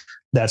sound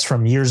that's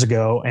from years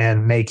ago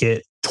and make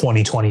it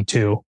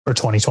 2022 or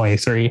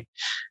 2023?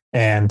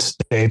 And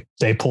they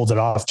pulled it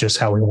off just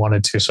how we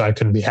wanted to. So I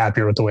couldn't be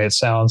happier with the way it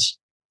sounds.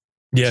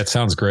 Yeah, it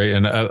sounds great.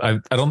 And I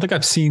don't think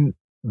I've seen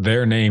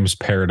their names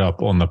paired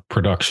up on the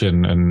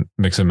production and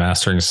mix and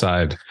mastering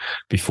side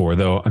before,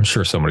 though. I'm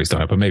sure somebody's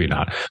done it, but maybe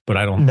not. But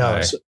I don't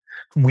know.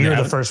 We were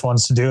the first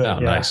ones to do it. Oh,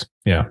 yeah. Nice.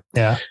 Yeah.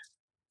 Yeah.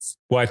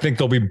 Well, I think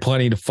there'll be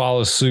plenty to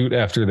follow suit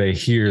after they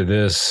hear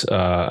this.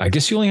 I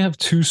guess you only have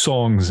 2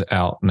 songs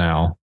out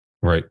now.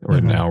 Right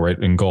now, right?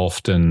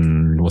 Engulfed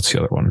and what's the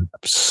other one?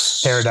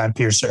 Paradigm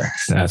Piercer.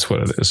 That's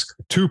what it is.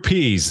 2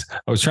 P's.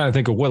 I was trying to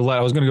think of what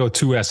I was going to go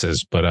 2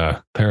 S's,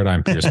 but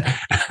Paradigm Piercer.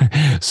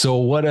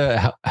 So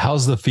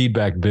how's the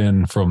feedback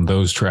been from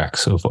those tracks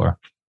so far?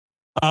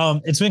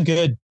 It's been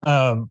good.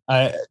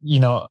 I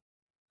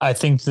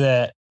think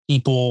that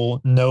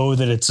people know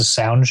that it's a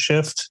sound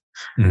shift.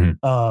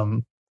 Mm-hmm.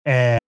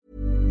 And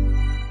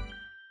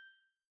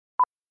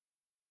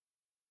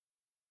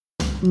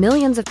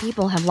millions of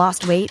people have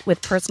lost weight with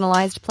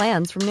personalized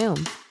plans from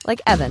Noom. Like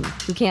Evan,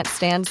 who can't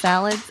stand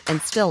salads and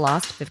still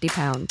lost 50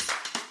 pounds.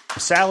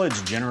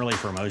 Salads generally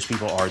for most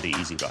people are the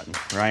easy button,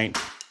 right?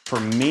 For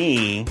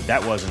me,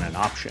 that wasn't an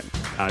option.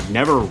 I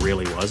never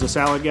really was a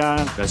salad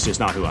guy. That's just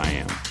not who I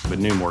am. But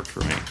Noom worked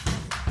for me.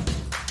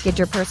 Get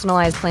your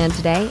personalized plan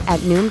today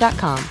at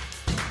Noom.com.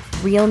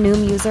 Real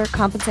Noom user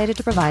compensated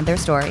to provide their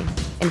story.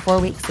 In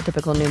 4 weeks, the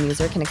typical Noom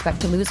user can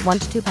expect to lose 1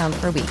 to 2 pounds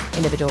per week.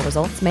 Individual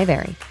results may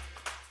vary.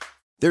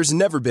 There's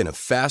never been a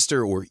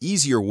faster or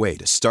easier way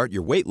to start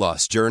your weight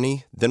loss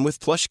journey than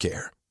with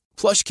PlushCare.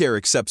 PlushCare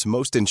accepts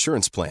most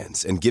insurance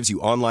plans and gives you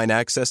online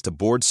access to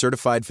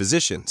board-certified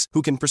physicians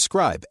who can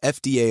prescribe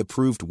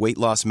FDA-approved weight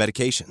loss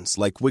medications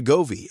like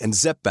Wegovy and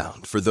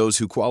Zepbound for those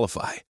who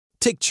qualify.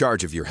 Take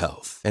charge of your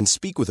health and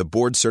speak with a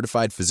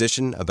board-certified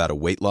physician about a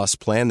weight loss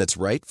plan that's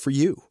right for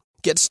you.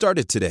 Get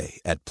started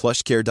today at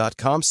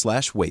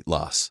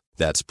plushcare.com/weightloss.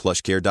 That's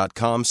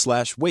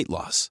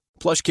plushcare.com/weightloss.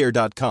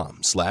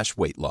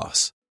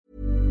 plushcare.com/weightloss.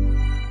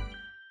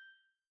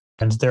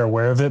 And they're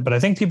aware of it, but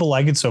I think people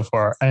like it so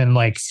far. And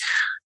like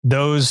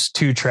those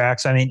 2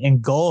 tracks, I mean,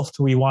 Engulfed,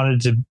 we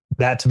wanted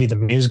that to be the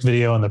music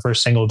video and the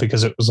first single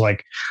because it was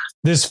like,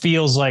 this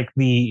feels like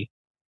the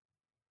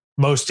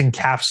most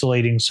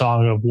encapsulating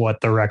song of what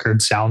the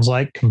record sounds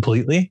like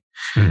completely.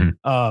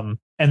 Mm-hmm.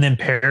 And then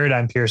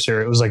Paradigm Piercer,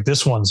 it was like,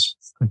 this one's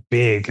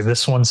big.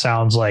 This one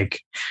sounds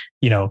like,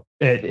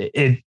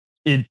 it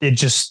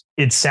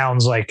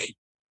sounds like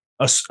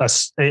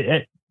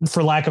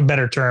for lack of a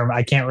better term,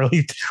 I can't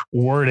really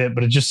word it,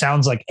 but it just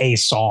sounds like a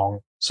song.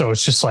 So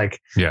it's just like,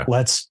 yeah,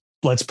 let's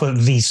put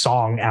the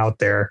song out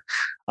there.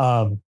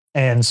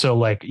 And so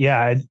like,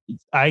 yeah,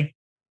 I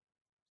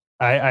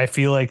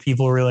feel like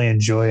people really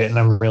enjoy it and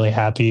I'm really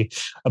happy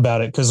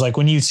about it. Cause like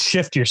when you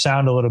shift your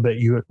sound a little bit,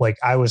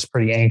 I was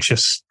pretty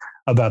anxious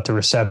about the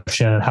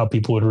reception and how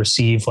people would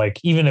receive, like,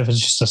 even if it's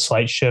just a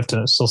slight shift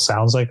and it still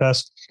sounds like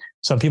us,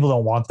 some people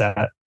don't want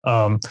that.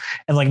 And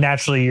like,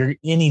 naturally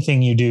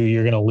anything you do,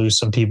 you're going to lose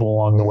some people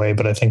along the way.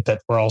 But I think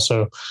that we're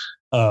also,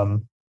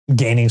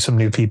 gaining some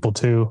new people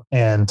too.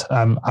 And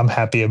I'm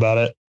happy about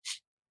it.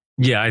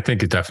 Yeah. I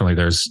think it definitely,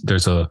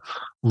 there's a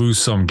lose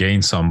some,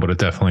 gain some, but it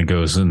definitely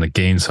goes in the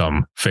gain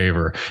some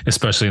favor,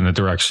 especially in the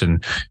direction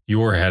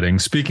you're heading.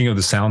 Speaking of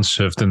the sound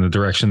shift in the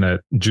direction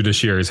that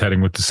Judiciary is heading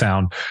with the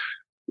sound,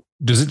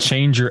 does it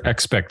change your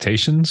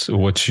expectations of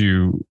what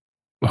you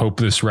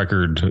hope this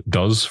record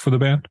does for the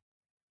band?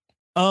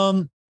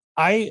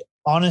 I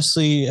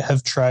honestly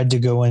have tried to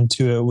go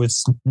into it with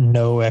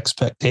no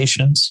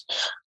expectations.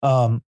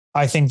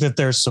 I think that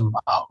there's some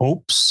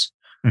hopes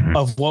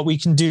of what we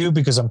can do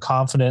because I'm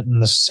confident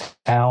in the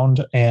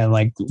sound and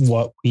like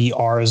what we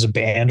are as a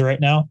band right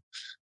now.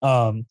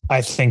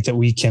 I think that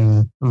we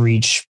can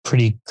reach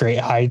pretty great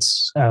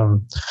heights. I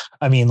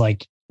mean,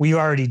 like, we've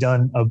already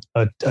done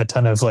a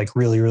ton of like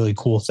really, really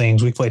cool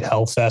things. We played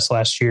Hellfest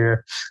last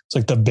year. It's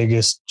like the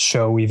biggest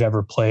show we've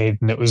ever played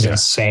and it was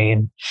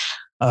insane.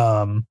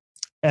 And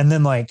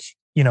then like,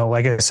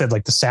 like I said,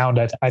 like the sound,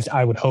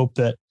 I would hope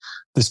that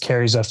this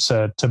carries us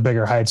to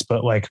bigger heights,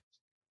 but like,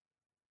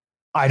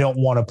 I don't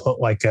want to put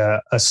like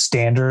a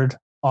standard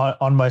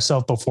on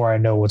myself before I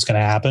know what's going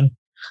to happen.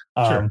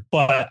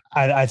 But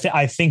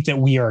I think that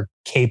we are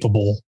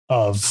capable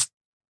of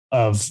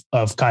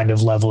kind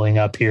of leveling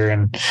up here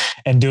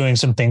and doing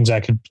some things I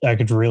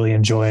could really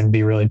enjoy and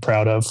be really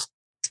proud of.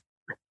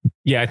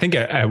 Yeah, I think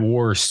at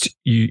worst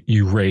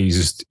you're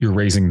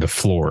raising the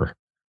floor.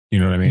 You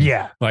know what I mean?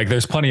 Yeah. Like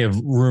there's plenty of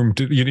room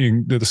to,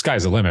 the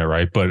sky's the limit,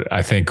 right? But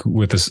I think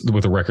with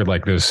a record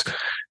like this,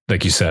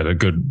 like you said, a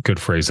good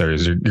phrase there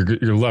is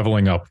you're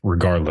leveling up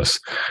regardless.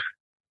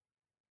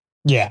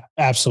 Yeah,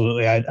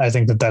 absolutely. I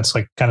think that's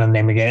like kind of the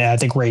name of the game. I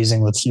think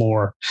raising the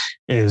floor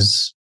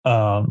is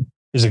a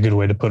good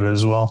way to put it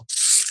as well.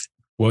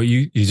 Well,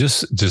 you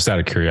just out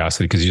of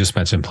curiosity, because you just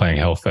mentioned playing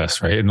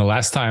Hellfest, right? And the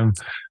last time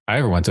I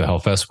ever went to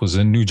Hellfest was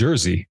in New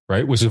Jersey,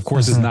 right? Which of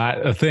course is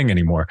not a thing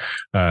anymore.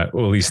 Well, at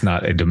least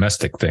not a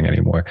domestic thing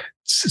anymore.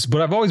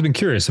 But I've always been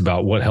curious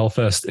about what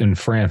Hellfest in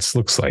France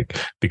looks like,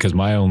 because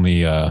my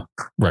only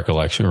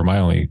recollection or my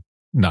only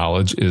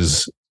knowledge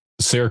is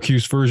the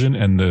Syracuse version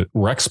and the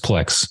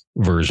Rexplex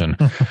version.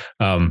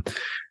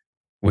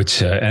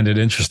 Which ended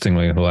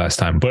interestingly the last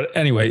time. But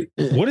anyway,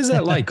 what is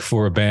that like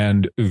for a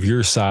band of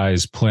your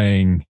size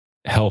playing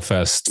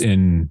Hellfest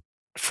in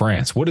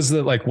France? What is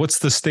like? What's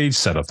the stage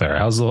setup there?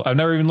 I've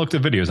never even looked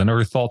at videos. I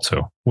never thought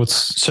to.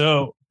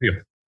 So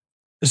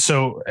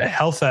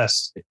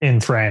Hellfest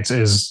in France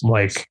is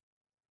like,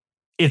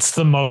 it's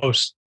the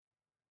most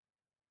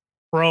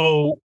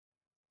pro,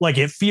 like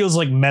it feels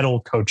like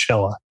metal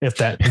Coachella, if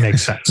that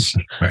makes sense.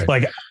 Right.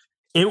 Like,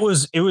 it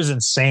was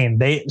insane.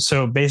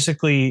 So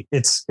basically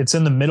it's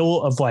in the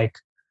middle of like,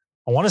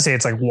 I want to say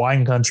it's like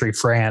wine country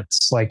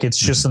France. Like it's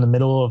just in the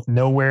middle of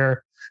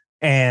nowhere.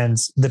 And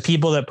the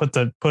people that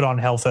put on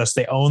Hellfest,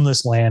 they own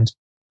this land.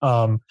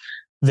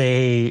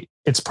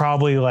 It's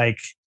probably like,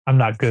 I'm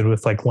not good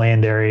with like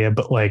land area,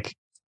 but like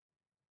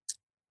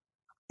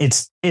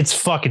it's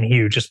fucking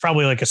huge. It's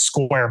probably like a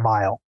square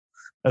mile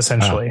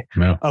essentially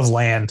of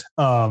land.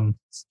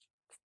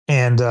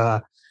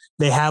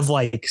 They have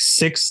like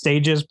 6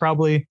 stages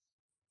probably.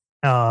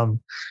 And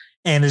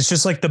it's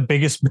just like the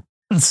biggest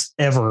bands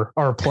ever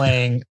are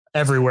playing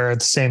everywhere at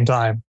the same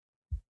time.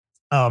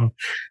 The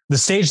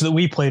stage that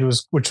we played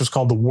which was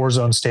called the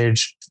Warzone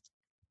stage.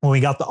 When we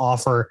got the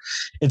offer,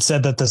 it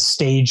said that the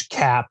stage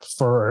cap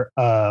for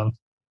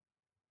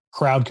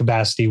crowd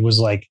capacity was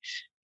like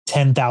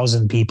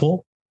 10,000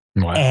 people.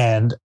 Wow.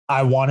 And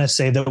I want to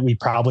say that we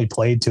probably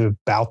played to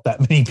about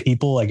that many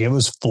people. Like it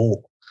was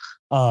full.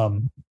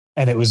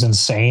 And it was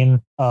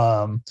insane.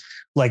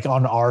 Like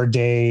on our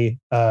day,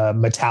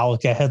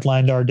 Metallica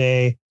headlined our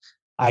day.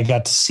 I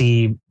got to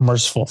see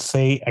Merciful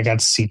Fate. I got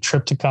to see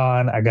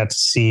Triptykon. I got to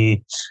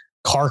see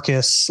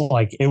Carcass.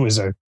 Like it was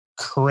a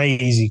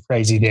crazy,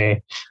 crazy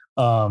day.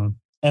 And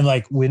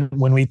like when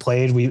we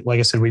played, like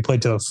I said, we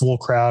played to a full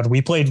crowd.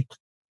 We played,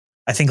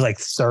 I think like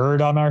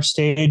 3rd on our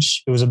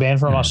stage. It was a band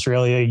from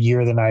Australia,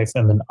 Year of the Knife,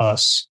 and then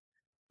us.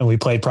 And we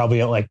played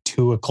probably at like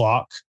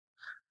 2:00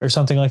 or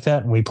something like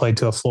that. And we played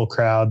to a full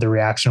crowd. The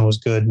reaction was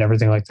good and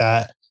everything like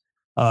that.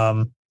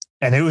 And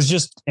it was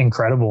just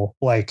incredible.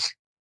 Like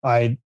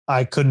I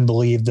couldn't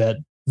believe that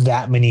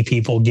many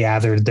people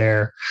gathered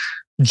there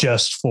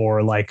just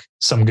for like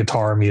some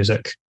guitar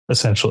music,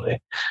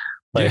 essentially.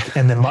 Like,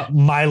 and then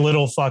my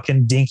little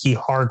fucking dinky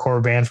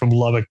hardcore band from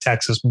Lubbock,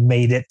 Texas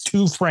made it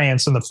to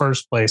France in the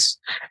first place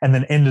and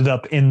then ended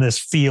up in this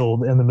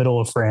field in the middle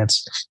of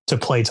France to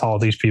play to all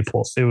these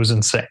people. It was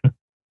insane.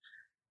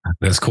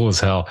 That's cool as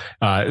hell.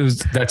 I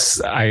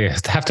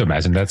have to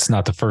imagine that's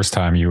not the first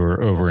time you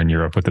were over in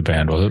Europe with the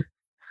band, was it?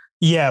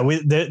 Yeah,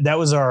 that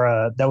was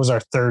our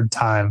 3rd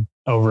time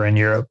over in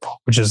Europe,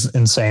 which is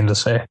insane to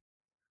say.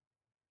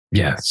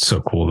 Yeah, it's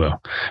so cool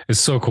though. It's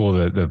so cool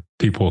that the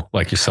people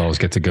like yourselves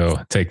get to go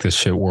take this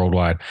shit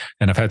worldwide.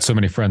 And I've had so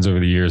many friends over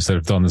the years that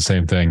have done the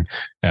same thing,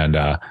 and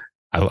I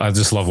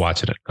just love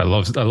watching it. I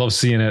love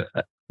seeing it.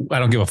 I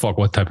don't give a fuck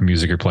what type of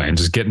music you're playing,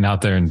 just getting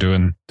out there and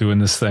doing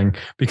this thing,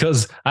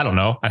 because I don't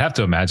know. I have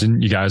to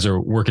imagine you guys are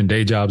working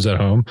day jobs at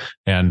home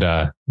and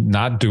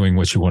not doing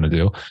what you want to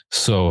do.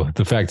 So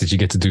the fact that you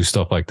get to do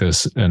stuff like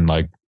this and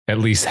like at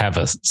least have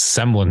a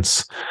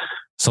semblance,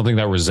 something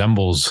that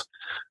resembles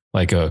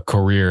like a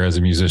career as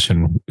a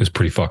musician is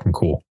pretty fucking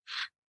cool.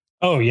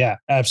 Oh yeah,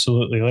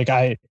 absolutely.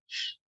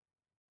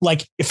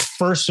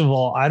 First of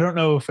all, I don't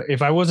know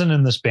if I wasn't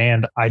in this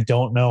band, I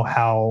don't know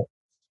how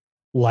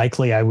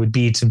likely I would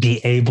be to be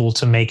able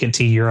to make it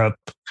to Europe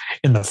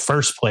in the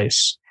first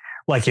place.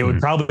 Like it would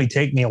probably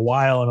take me a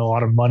while and a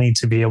lot of money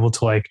to be able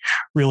to like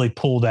really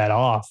pull that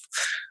off.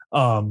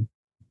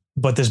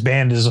 But this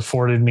band has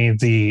afforded me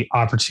the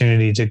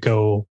opportunity to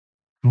go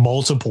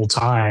multiple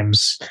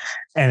times.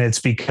 And it's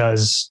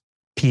because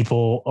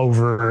people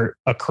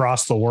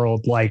across the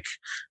world like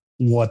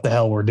what the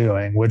hell we're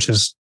doing, which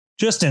is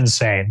just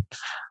insane.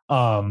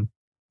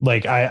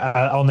 Like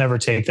I'll never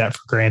take that for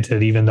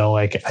granted, even though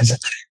like,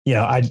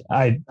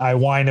 I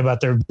whine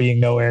about there being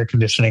no air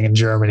conditioning in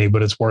Germany,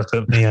 but it's worth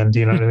it in the end.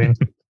 You know what I mean?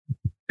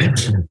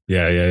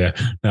 Yeah.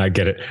 No, I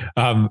get it.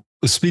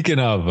 Speaking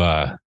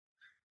of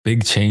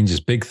big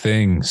changes, big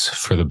things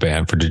for the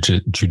band, for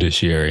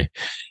Judiciary,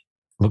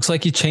 looks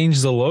like you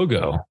changed the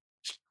logo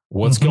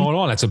What's going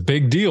on? That's a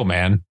big deal,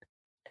 man.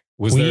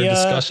 Was there a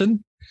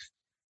discussion?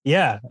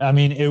 Yeah. I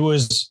mean,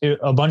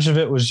 a bunch of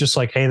it was just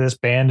like, hey, this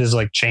band is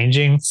like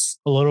changing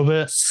a little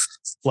bit.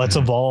 Let's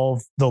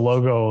evolve the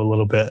logo a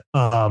little bit.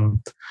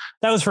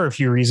 That was for a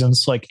few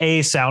reasons. Like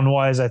sound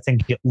wise, I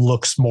think it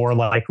looks more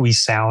like we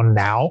sound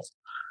now.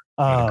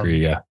 I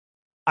agree. Yeah.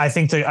 I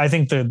think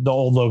the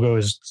old logo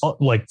is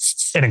like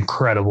an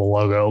incredible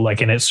logo,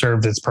 like, and it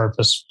served its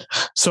purpose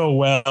so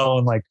well.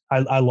 And like,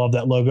 I love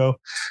that logo.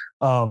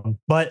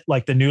 But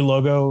like the new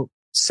logo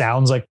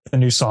sounds like the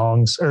new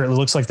songs, or it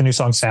looks like the new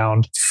song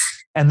sound.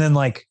 And then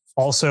like,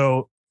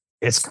 also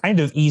it's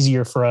kind of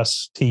easier for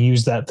us to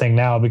use that thing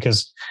now,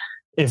 because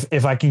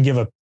if I can give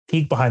a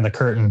peek behind the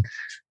curtain,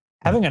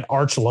 having an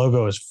Arch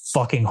logo is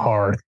fucking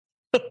hard.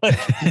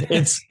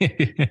 It's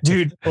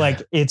dude,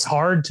 like it's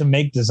hard to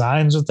make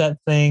designs with that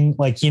thing.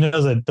 Like, you know,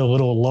 the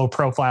little low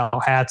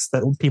profile hats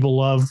that people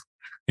love.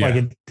 Yeah.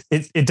 Like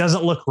it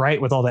doesn't look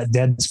right with all that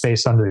dead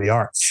space under the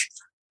arch.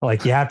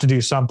 Like you have to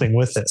do something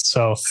with it.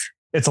 So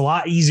it's a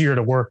lot easier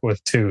to work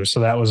with too. So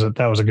that was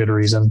a good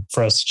reason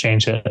for us to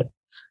change it.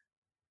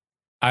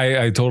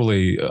 I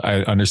totally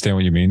understand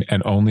what you mean.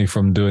 And only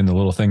from doing the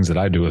little things that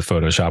I do with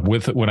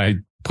Photoshop, when I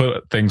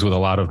put things with a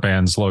lot of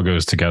bands'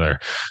 logos together,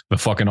 the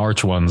fucking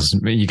Arch ones,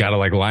 you got to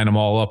like line them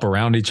all up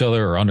around each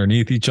other or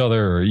underneath each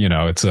other. Or, you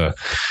know, it's a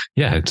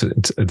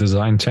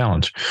design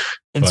challenge.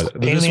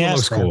 But this one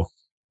looks cool.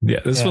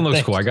 Yeah, this one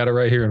looks cool. I got it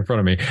right here in front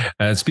of me.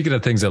 And speaking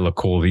of things that look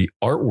cool, the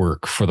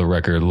artwork for the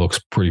record looks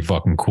pretty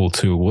fucking cool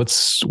too.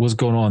 What's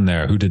going on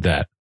there? Who did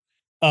that?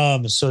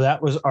 So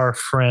that was our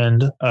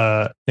friend,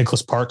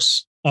 Nicholas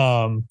Parks.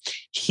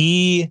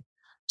 He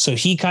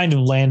kind of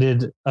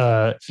landed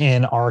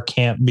in our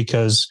camp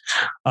because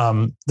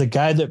the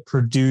guy that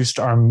produced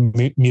our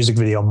music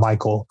video,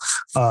 Michael,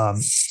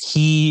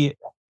 he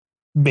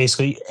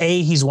basically,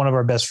 he's one of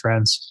our best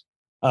friends.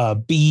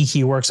 B,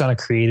 he works on a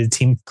creative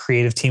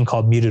team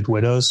called Muted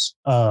Widows.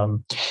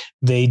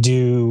 They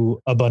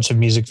do a bunch of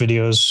music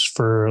videos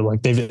for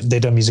like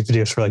they've done music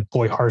videos for like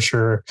Boy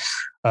Harsher,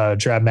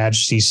 Drab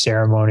Majesty's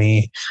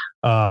Ceremony,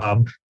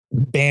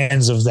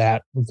 bands of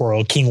that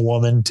world, King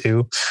Woman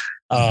too.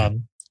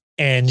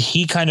 And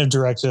he kind of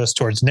directed us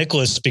towards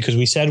Nicholas because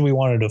we said we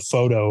wanted a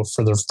photo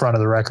for the front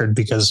of the record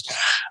because,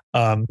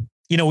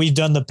 you know, we've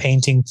done the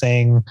painting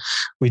thing.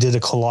 We did a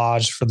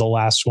collage for the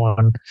last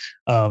one.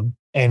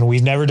 And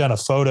we've never done a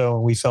photo,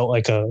 and we felt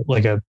like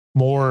a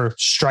more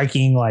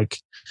striking, like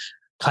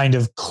kind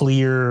of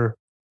clear.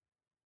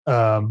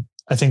 I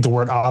think the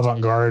word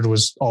avant-garde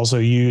was also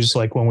used,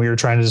 like when we were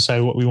trying to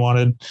decide what we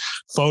wanted.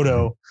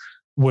 Photo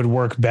would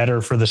work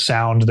better for the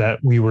sound that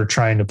we were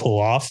trying to pull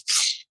off.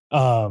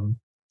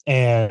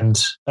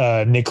 And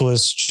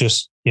Nicholas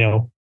just, you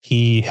know,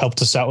 he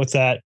helped us out with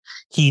that.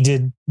 He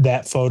did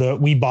that photo.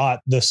 We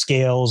bought the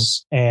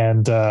scales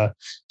and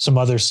some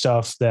other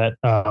stuff that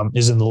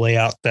is in the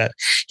layout that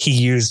he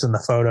used in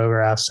the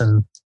photographs,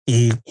 and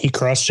he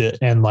crushed it.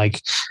 And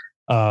like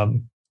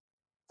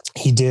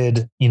he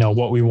did, you know,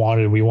 what we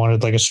wanted. We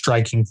wanted like a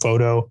striking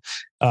photo.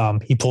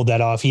 He pulled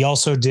that off. He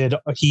also did.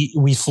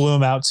 We flew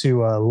him out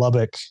to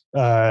Lubbock,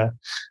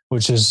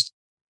 which is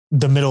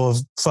the middle of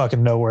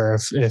fucking nowhere.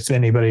 If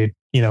anybody,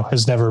 you know,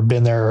 has never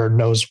been there or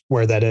knows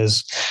where that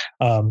is,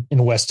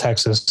 in West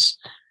Texas.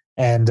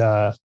 And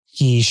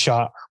he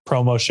shot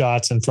promo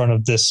shots in front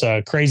of this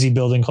crazy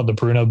building called the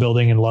Bruno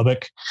Building in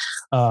Lubbock.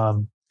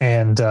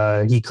 And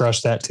he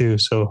crushed that too.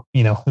 So,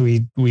 you know,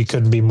 we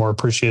couldn't be more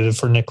appreciative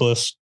for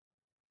Nicholas.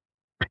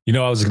 You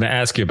know, I was going to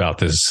ask you about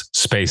this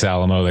Space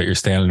Alamo that you're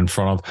standing in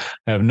front of.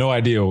 I have no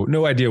idea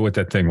what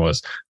that thing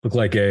was. Looked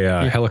like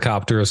a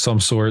helicopter of some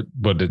sort,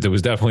 but it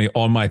was definitely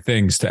on my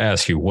things to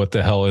ask you, what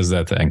the hell is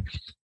that thing?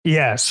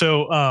 Yeah.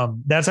 So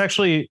that's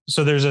actually,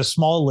 so there's a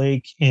small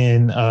lake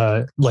in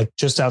like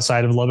just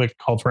outside of Lubbock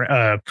called,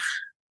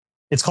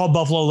 it's called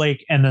Buffalo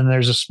Lake. And then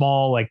there's a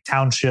small like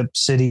township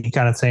city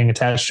kind of thing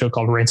attached to it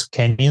called Ransom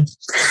Canyon.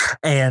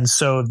 And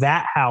so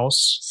that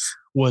house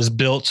was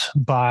built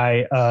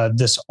by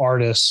this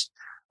artist.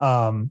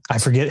 I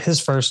forget his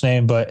first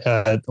name, but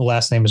the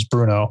last name is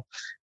Bruno.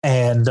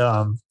 And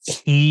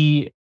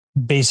he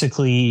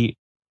basically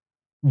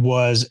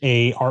was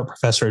a art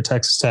professor at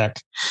Texas Tech.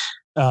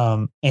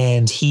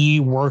 And he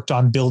worked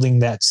on building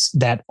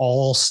that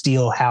all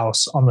steel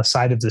house on the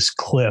side of this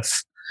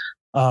cliff.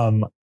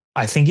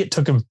 I think it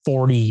took him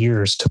 40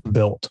 years to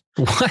build.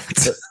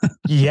 What?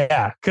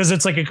 Yeah. Cause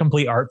it's like a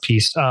complete art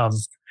piece.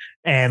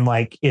 And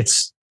like,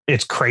 it's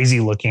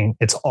crazy looking.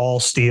 It's all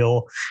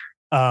steel.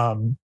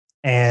 And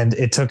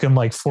it took him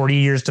like 40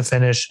 years to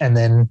finish. And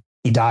then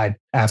he died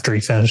after he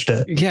finished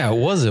it. Yeah.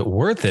 Was it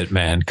worth it,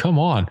 man? Come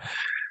on.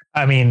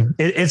 I mean,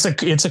 it's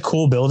a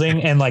cool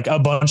building, and like a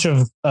bunch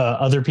of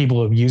other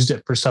people have used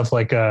it for stuff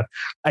like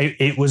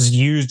it was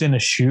used in a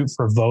shoot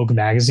for Vogue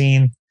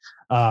magazine.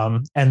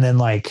 And then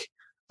like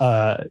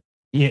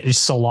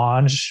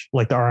Solange,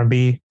 like the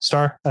R&B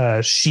star,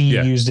 she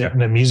used it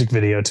in a music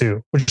video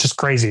too, which is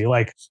crazy.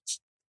 Like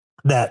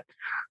that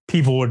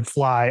people would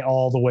fly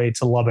all the way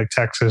to Lubbock,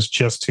 Texas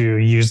just to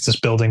use this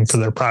building for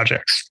their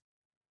projects.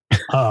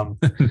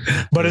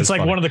 But it's like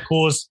funny. one of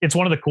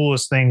the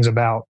coolest things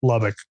about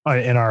Lubbock,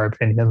 in our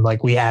opinion.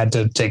 Like we had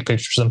to take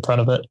pictures in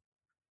front of it.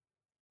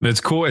 It's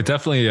cool. It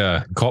definitely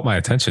caught my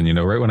attention. You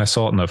know, right when I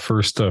saw it in the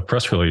first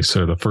press release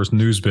or the first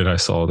news bit I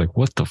saw, like,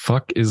 what the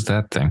fuck is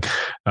that thing?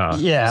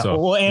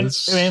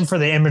 And for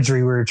the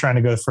imagery, we were trying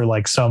to go for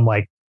like some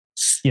like,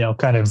 you know,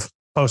 kind of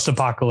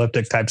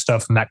post-apocalyptic type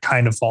stuff, and that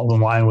kind of falls in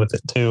line with it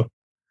too.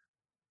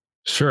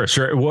 Sure.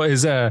 Well,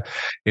 is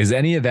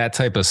any of that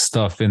type of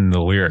stuff in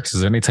the lyrics?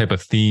 Is there any type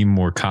of theme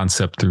or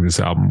concept through this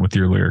album with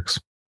your lyrics?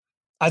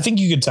 I think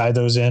you could tie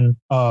those in.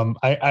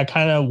 I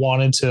kind of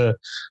wanted to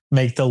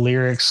make the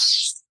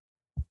lyrics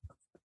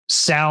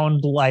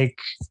sound like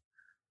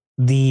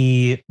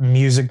the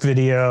music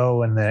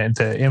video and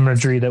the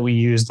imagery that we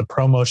use, the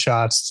promo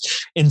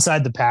shots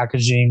inside the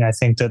packaging. I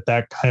think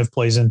that kind of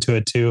plays into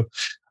it too.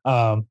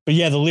 But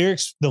yeah, the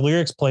lyrics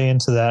play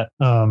into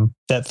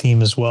that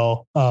theme as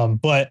well.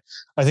 But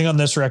I think on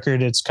this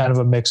record, it's kind of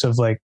a mix of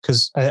like,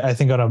 cause I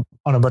think on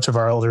a bunch of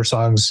our older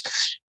songs,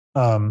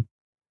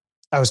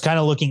 I was kind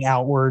of looking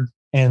outward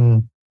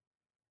and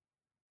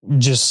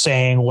just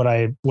saying what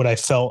I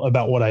felt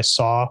about what I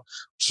saw,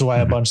 which is why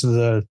a bunch of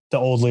the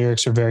old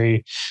lyrics are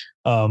very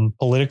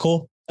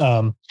political.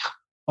 On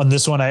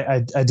this one,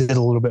 I did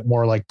a little bit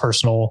more like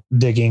personal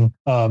digging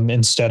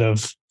instead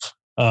of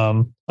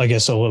I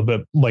guess a little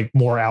bit like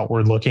more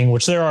outward looking,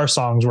 which there are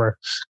songs where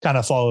kind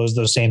of follows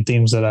those same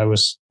themes that I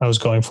was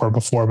going for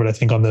before. But I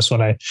think on this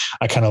one, I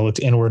kind of looked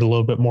inward a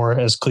little bit more,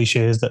 as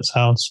cliche as that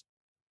sounds.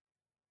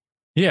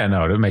 Yeah,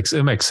 no, it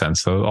makes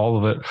sense though. All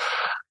of it,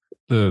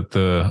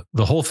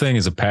 the whole thing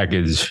as a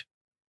package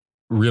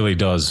really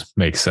does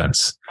make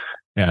sense.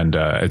 And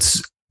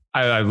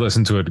I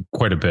listened to it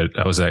quite a bit.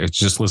 I was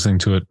just listening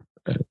to it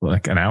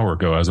like an hour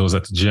ago as I was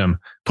at the gym,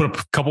 put up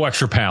a couple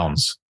extra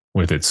pounds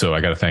with it. So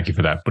I got to thank you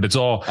for that. But it's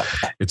all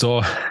it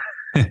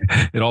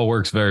all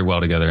works very well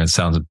together. It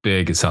sounds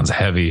big. It sounds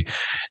heavy.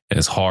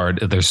 It's hard.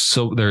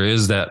 There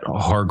is that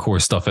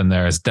hardcore stuff in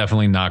there. It's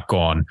definitely not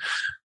gone.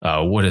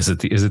 What is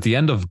it? Is it the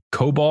end of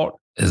Cobalt?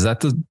 Is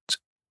that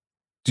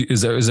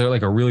is there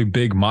like a really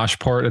big mosh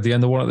part at the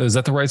end of one? Is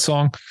that the right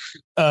song?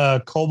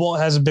 Cobalt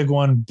has a big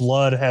one.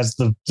 Blood has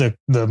the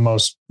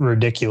most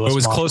ridiculous. It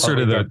was closer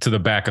to the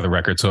back of the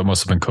record, so it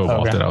must have been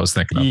Cobalt that I was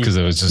thinking of, because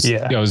it was just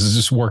I was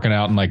just working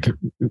out and like,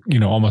 you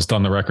know, almost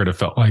on the record. It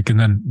felt like, and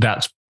then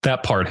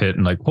that part hit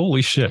and like,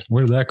 holy shit,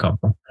 where did that come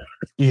from?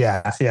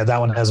 Yeah, that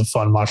one has a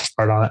fun mosh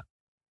part on it.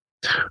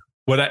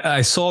 What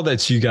I saw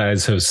that you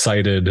guys have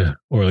cited,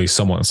 or at least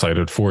someone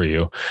cited for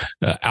you,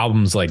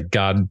 albums like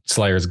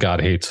Slayer's God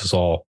Hates Us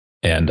All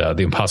and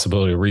The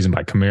Impossibility of Reason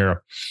by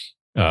Chimera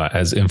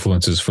as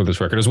influences for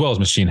this record, as well as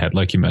Machine Head,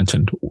 like you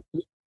mentioned.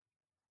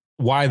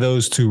 Why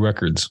those two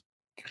records?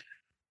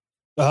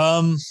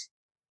 You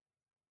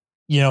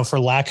know, for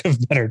lack of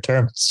better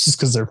terms, it's just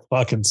because they're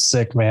fucking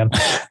sick, man.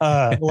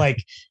 That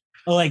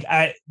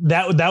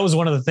was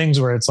one of the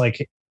things where it's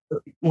like,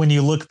 when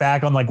you look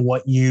back on like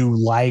what you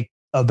like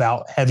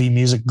about heavy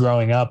music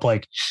growing up,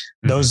 like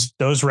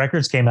those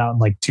records came out in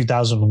like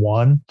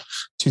 2001,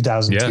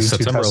 2002,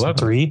 September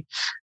 2003. 11th.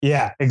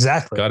 Yeah,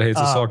 exactly. God Hates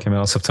Us All came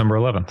out September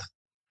 11th.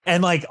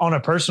 And like on a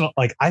personal,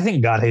 like I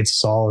think God Hates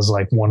Us All is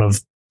like one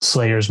of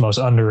Slayer's most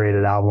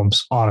underrated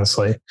albums,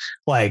 honestly.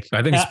 Like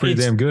I think it's pretty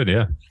damn good.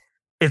 Yeah.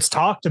 It's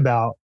talked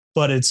about,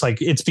 but it's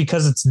like, it's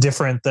because it's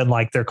different than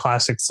like their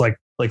classics, like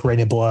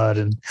Raining Blood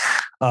and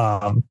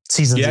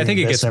Seasons. Yeah, I think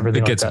it gets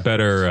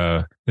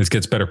better. It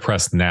gets better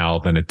pressed now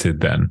than it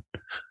did then.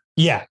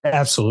 Yeah,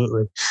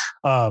 absolutely.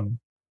 But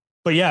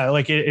yeah,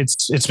 like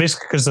it's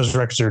basically because those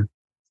records are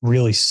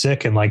really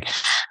sick, and like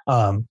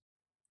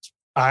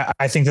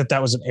I think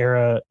that was an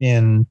era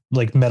in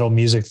like metal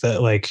music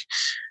that like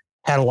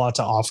had a lot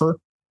to offer.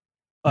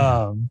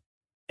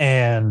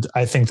 And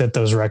I think that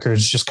those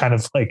records just kind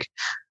of like,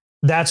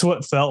 that's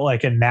what felt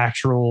like a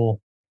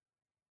natural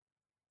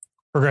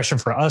progression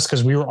for us,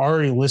 because we were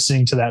already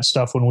listening to that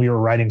stuff when we were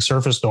writing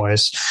Surface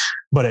Noise,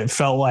 but it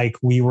felt like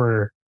we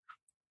were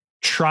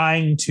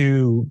trying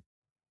to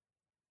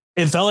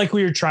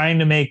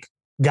make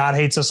God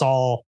Hates Us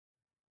All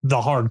the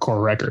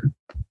hardcore record.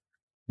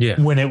 Yeah.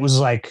 When it was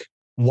like,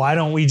 why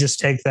don't we just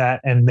take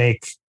that and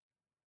make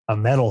a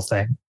metal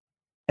thing?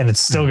 And it's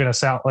still going to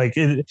sound like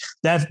it.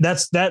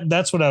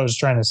 That's what I was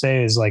trying to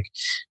say, is like,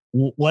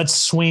 let's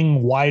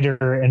swing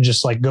wider and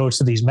just like go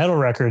to these metal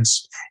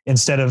records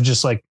instead of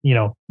just like, you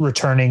know,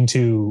 returning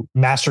to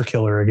Master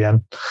Killer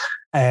again,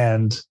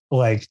 and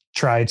like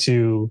try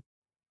to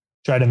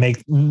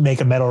make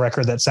a metal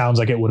record that sounds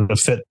like it would have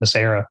fit this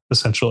era,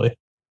 essentially.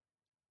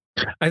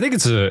 I think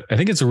it's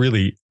a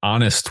really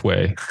honest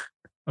way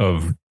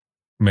of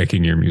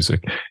making your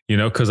music, you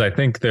know, because I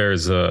think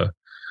there's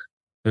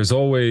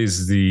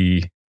always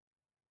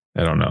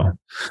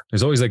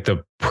there's always like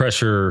the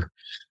pressure,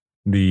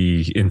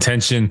 the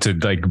intention to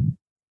like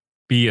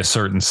be a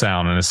certain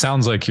sound. And it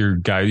sounds like you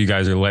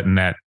guys are letting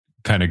that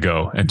kind of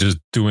go and just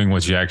doing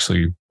what you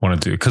actually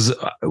want to do. Cause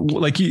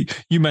like you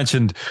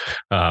mentioned,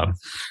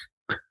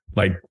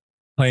 like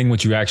playing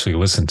what you actually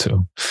listen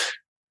to.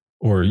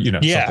 or, you know,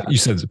 you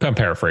said, I'm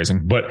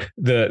paraphrasing, but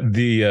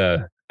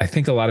I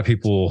think a lot of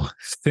people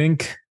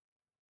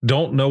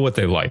don't know what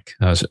they like.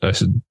 I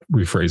should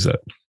rephrase that.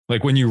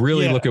 Like when you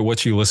really look at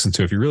what you listen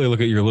to, if you really look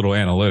at your little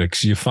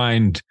analytics, you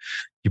find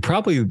you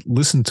probably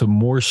listen to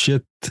more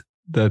shit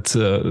that's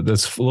a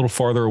little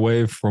farther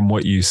away from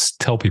what you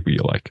tell people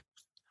you like.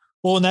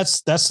 Well, and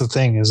that's the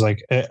thing is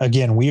like,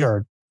 again, we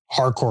are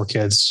hardcore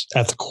kids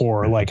at the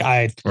core. Like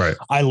I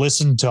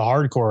listen to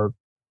hardcore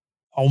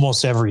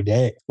almost every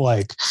day.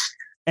 Like,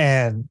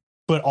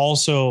 but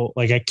also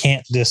like, I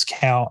can't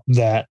discount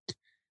that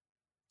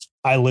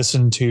I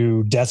listen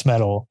to death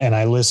metal and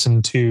I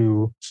listen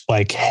to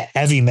like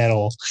heavy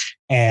metal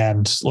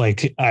and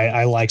like,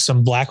 I like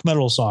some black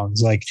metal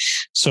songs. Like,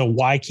 so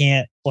why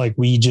can't like,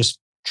 we just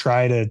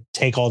try to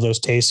take all those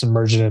tastes and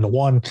merge it into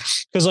one?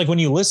 Because like when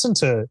you listen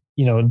to,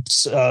 you know,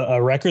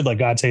 a record like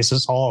God Takes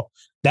Us All,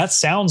 that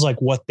sounds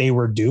like what they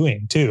were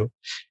doing too.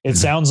 It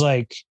sounds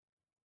like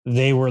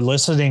they were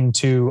listening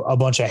to a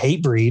bunch of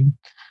Hatebreed,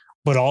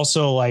 but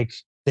also like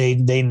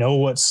they know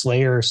what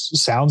Slayer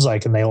sounds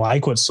like and they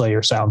like what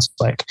Slayer sounds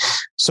like.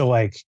 So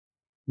like,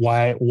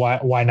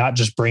 why not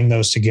just bring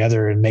those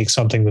together and make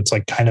something that's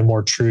like kind of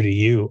more true to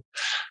you?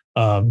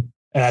 And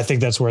I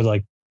think that's where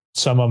like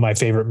some of my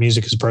favorite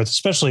music is birthed,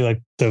 especially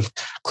like the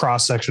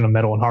cross section of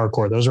metal and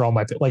hardcore. Those are all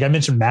like I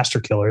mentioned Master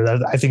Killer.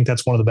 I think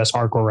that's one of the best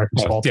hardcore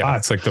records of all time.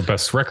 It's like the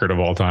best record of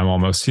all time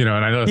almost, you know,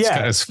 and I know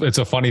it's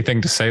a funny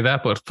thing to say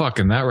that, but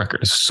fucking that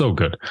record is so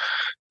good.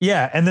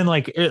 Yeah. And then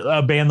like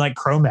a band like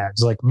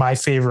Cro-Mags, like my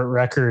favorite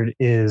record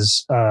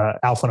is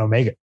Alpha and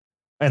Omega.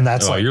 And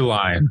that's you're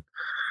lying.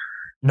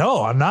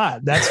 No, I'm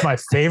not. That's my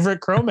favorite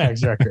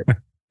Cro-Mags record.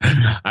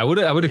 I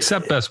would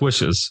accept Best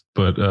Wishes,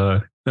 but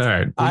all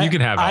right, well, you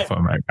can have Alpha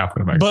and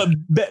Omega.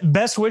 But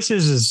Best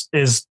Wishes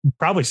is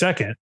probably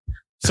second,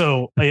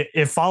 so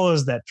it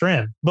follows that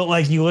trend. But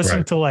like you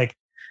listen to like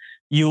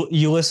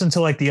you listen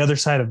to like The Other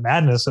Side of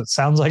Madness, it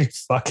sounds like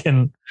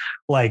fucking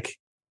like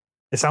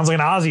it sounds like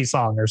an Ozzy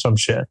song or some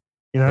shit.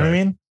 You know what I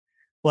mean?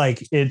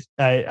 Like it.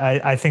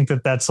 I think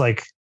that's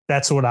like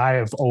that's what I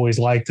have always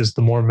liked is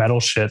the more metal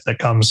shit that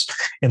comes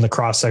in the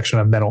cross section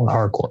of metal and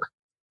hardcore.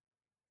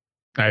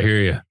 I hear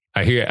you.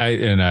 I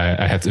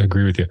have to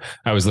agree with you.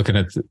 I was looking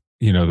at,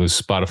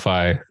 those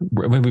Spotify,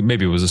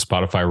 maybe it was a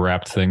Spotify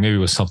Wrapped thing. Maybe it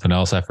was something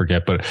else. I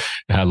forget, but it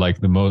had like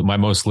my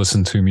most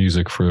listened to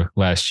music for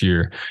last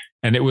year.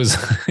 And it was,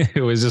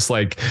 it was just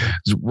like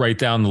right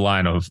down the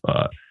line of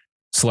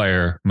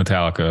Slayer,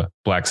 Metallica,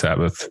 Black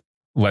Sabbath,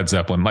 Led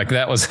Zeppelin. Like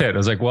that was it. I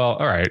was like, well,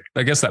 all right,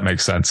 I guess that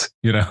makes sense,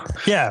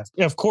 Yeah,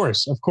 of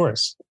course.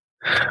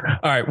 All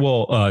right.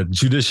 Well,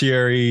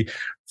 Judiciary,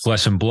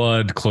 Flesh and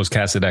Blood, Closed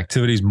Casket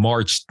Activities,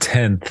 March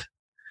 10th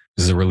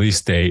is the release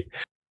date.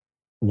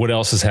 What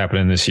else is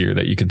happening this year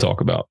that you can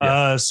talk about?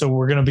 So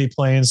we're going to be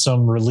playing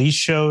some release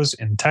shows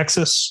in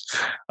Texas.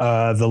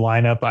 The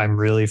lineup I'm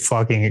really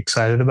fucking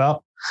excited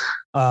about.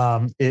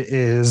 It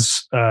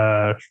is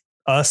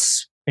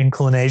us,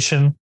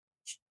 Inclination,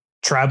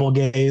 Tribal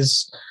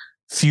Gaze,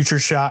 Future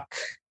Shock,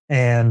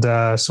 and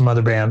some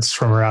other bands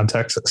from around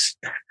Texas.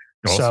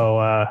 Awesome.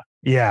 So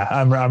yeah,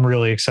 I'm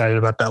really excited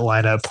about that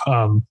lineup.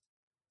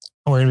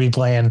 We're going to be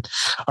playing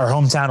our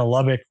hometown of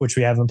Lubbock, which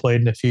we haven't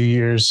played in a few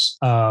years,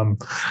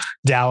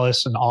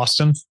 Dallas and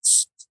Austin.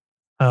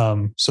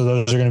 So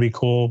those are going to be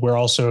cool. We're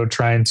also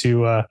trying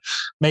to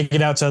make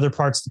it out to other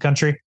parts of the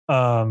country.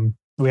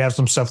 We have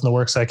some stuff in the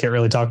works I can't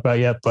really talk about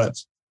yet, but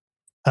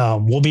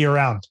we'll be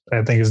around,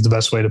 I think is the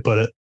best way to put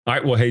it. All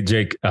right. Well, hey,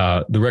 Jake,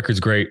 the record's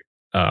great.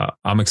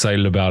 I'm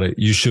excited about it.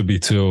 You should be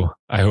too.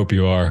 I hope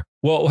you are.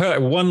 Well,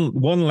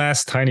 one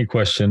last tiny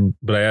question,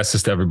 but I asked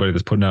this to everybody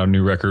that's putting out a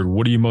new record.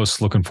 What are you most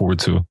looking forward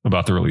to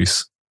about the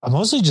release? I'm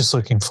mostly just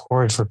looking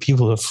forward for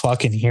people to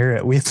fucking hear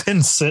it. We've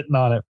been sitting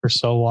on it for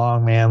so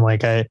long, man.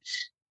 Like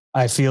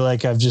I feel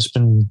like I've just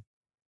been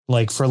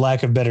like, for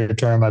lack of a better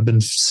term, I've been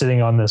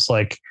sitting on this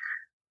like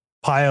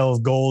pile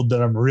of gold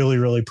that I'm really,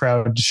 really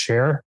proud to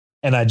share.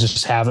 And I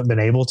just haven't been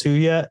able to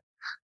yet.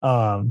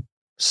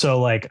 So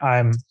like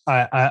I'm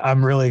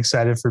really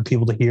excited for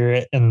people to hear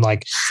it. And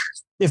like,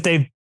 if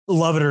they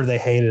love it or they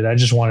hate it, I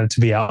just want it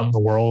to be out in the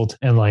world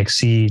and like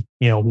see,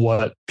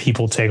 what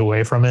people take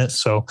away from it.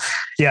 So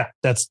yeah,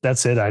 that's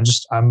it.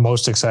 I'm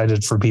most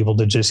excited for people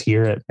to just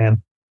hear it,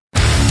 man.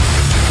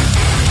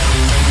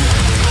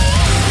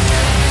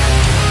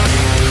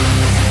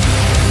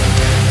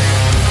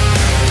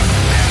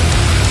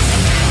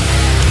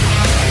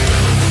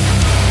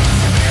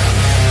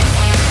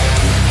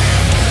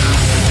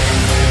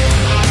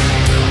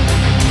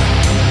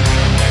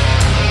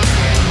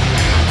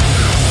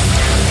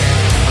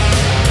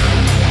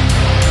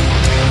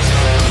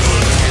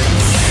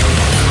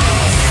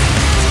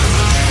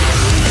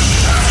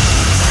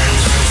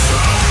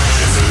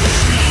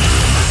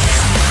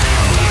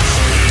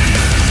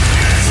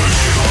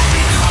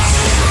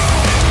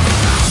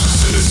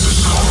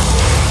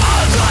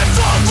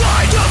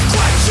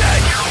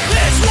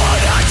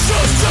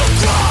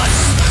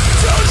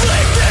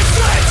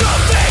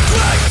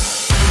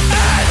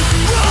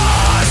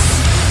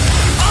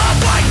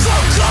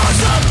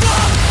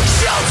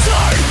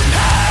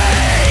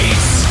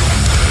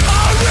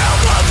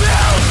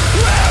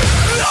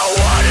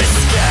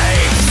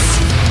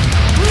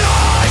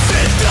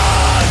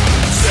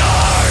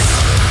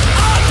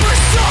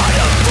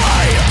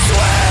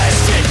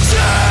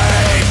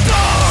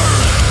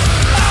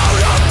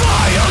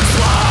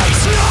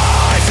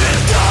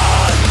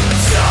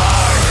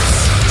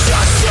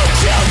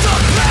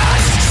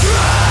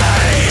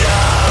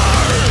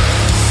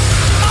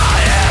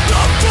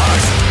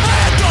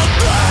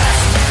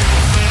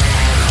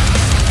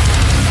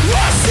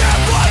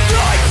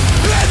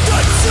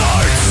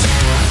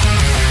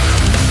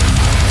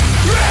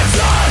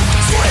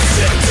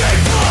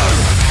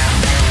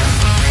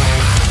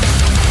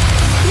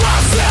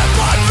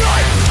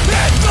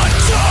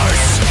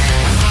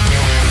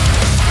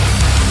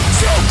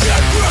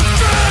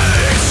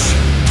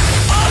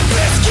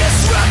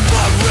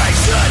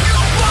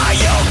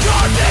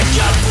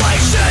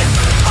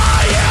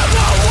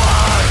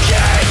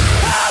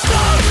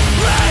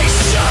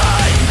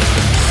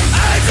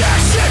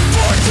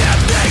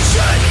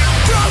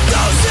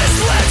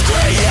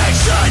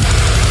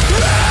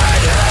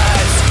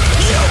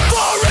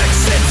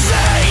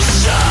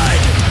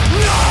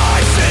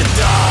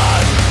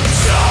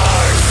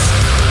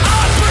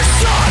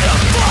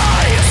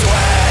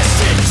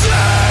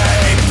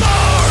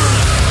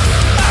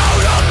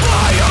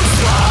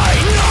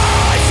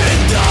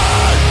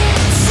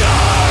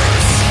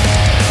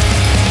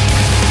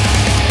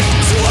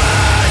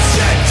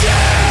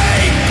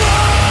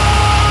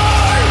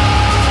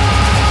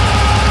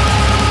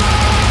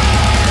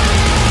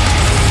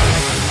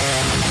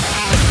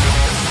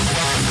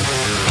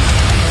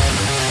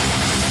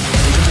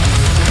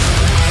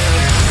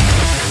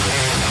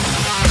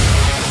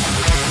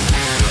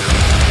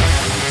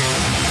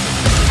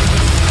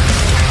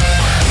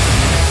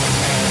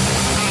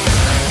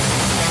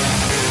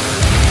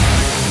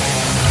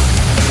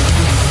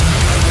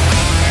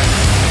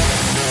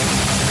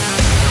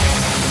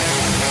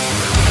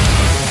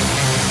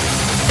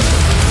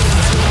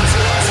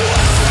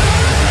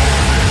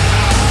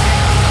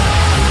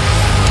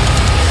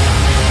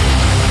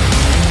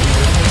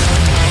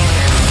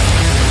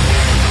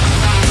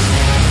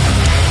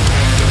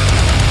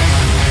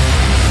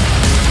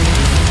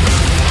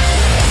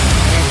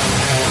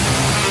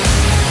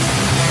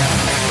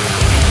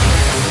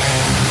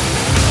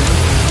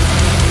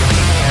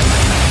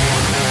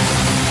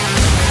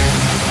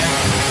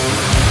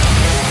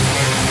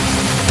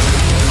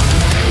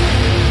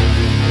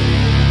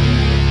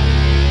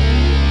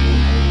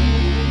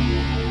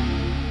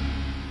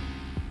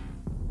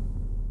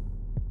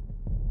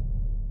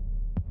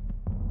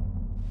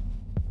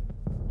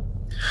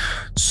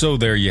 So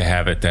there you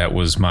have it. That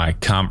was my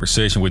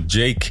conversation with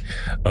Jake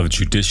of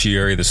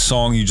Judiciary. The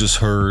song you just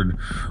heard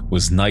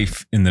was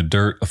Knife in the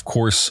Dirt, of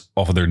course,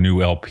 off of their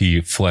new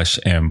LP, Flesh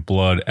and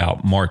Blood,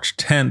 out March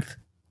 10th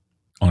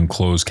on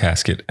Closed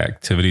Casket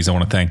Activities. I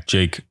want to thank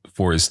Jake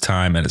for his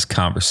time and his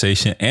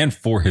conversation and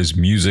for his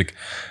music.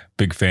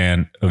 Big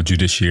fan of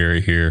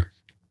Judiciary here,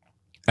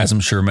 as I'm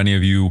sure many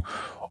of you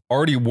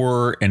already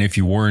were. And if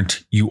you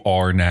weren't, you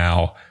are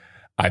now.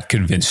 I've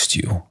convinced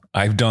you.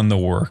 I've done the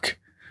work.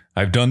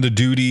 I've done the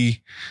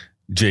duty.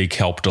 Jake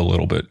helped a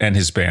little bit, and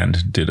his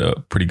band did a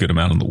pretty good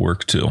amount of the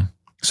work too.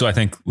 So I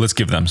think let's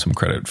give them some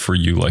credit for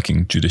you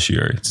liking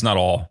Judiciary. It's not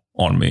all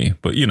on me,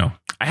 but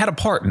I had a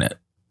part in it.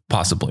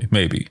 Possibly,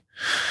 maybe.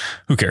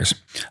 Who cares?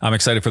 I'm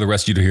excited for the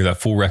rest of you to hear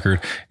that full record.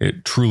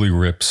 It truly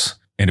rips,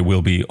 and it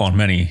will be on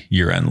many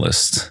year-end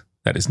lists.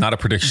 That is not a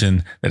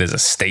prediction. That is a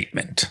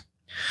statement.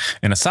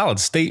 And a solid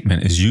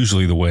statement is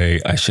usually the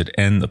way I should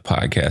end the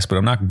podcast, but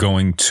I'm not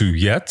going to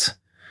yet.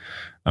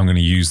 I'm going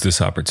to use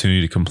this opportunity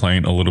to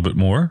complain a little bit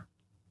more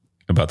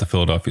about the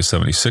Philadelphia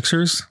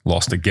 76ers.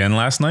 Lost again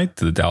last night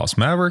to the Dallas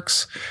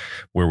Mavericks.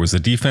 Where was the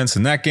defense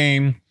in that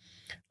game?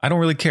 I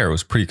don't really care. It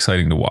was pretty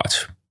exciting to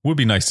watch. Would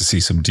be nice to see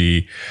some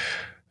defense.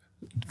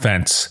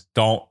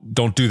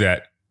 Don't do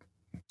that.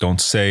 Don't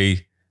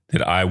say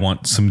that I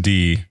want some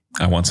D.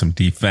 I want some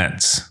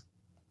defense.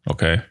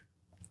 Okay?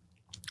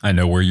 I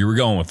know where you were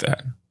going with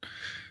that.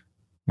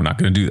 We're not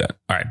going to do that.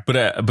 All right.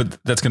 But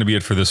that's going to be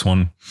it for this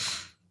one.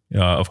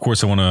 Of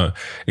course, I want to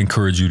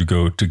encourage you to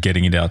go to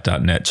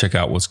gettingitout.net. Check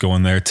out what's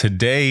going there.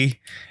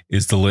 Today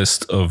is the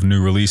list of new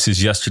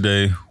releases.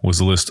 Yesterday was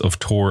the list of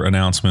tour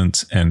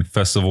announcements and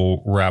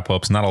festival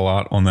wrap-ups. Not a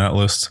lot on that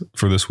list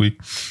for this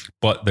week,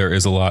 but there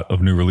is a lot of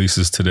new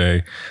releases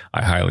today.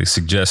 I highly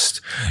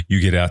suggest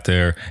you get out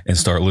there and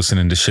start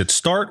listening to shit.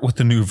 Start with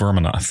the new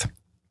Verminoth,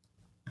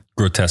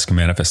 Grotesque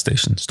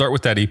Manifestation. Start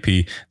with that EP.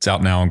 It's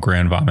out now on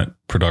Grand Vomit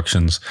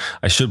Productions.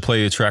 I should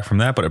play a track from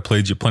that, but I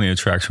played you plenty of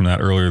tracks from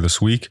that earlier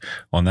this week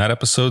on that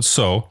episode.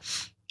 So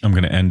I'm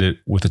going to end it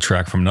with a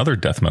track from another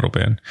death metal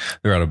band.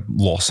 They're out of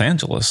Los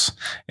Angeles,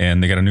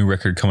 and they got a new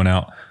record coming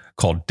out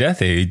called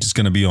Death Age. It's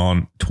going to be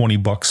on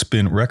 $20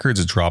 Spin Records.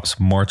 It drops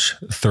March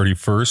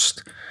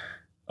 31st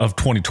of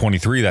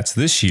 2023. That's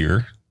this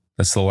year.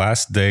 That's the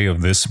last day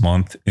of this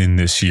month in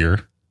this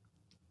year.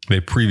 They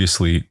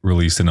previously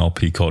released an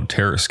LP called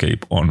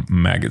Terrorscape on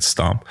Maggot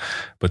Stomp,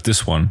 but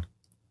this one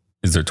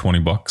is their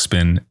 $20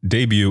 Spin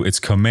debut. It's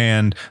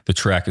Command. The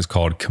track is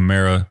called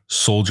Chimera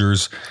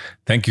Soldiers.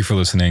 Thank you for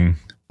listening.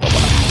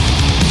 Bye-bye.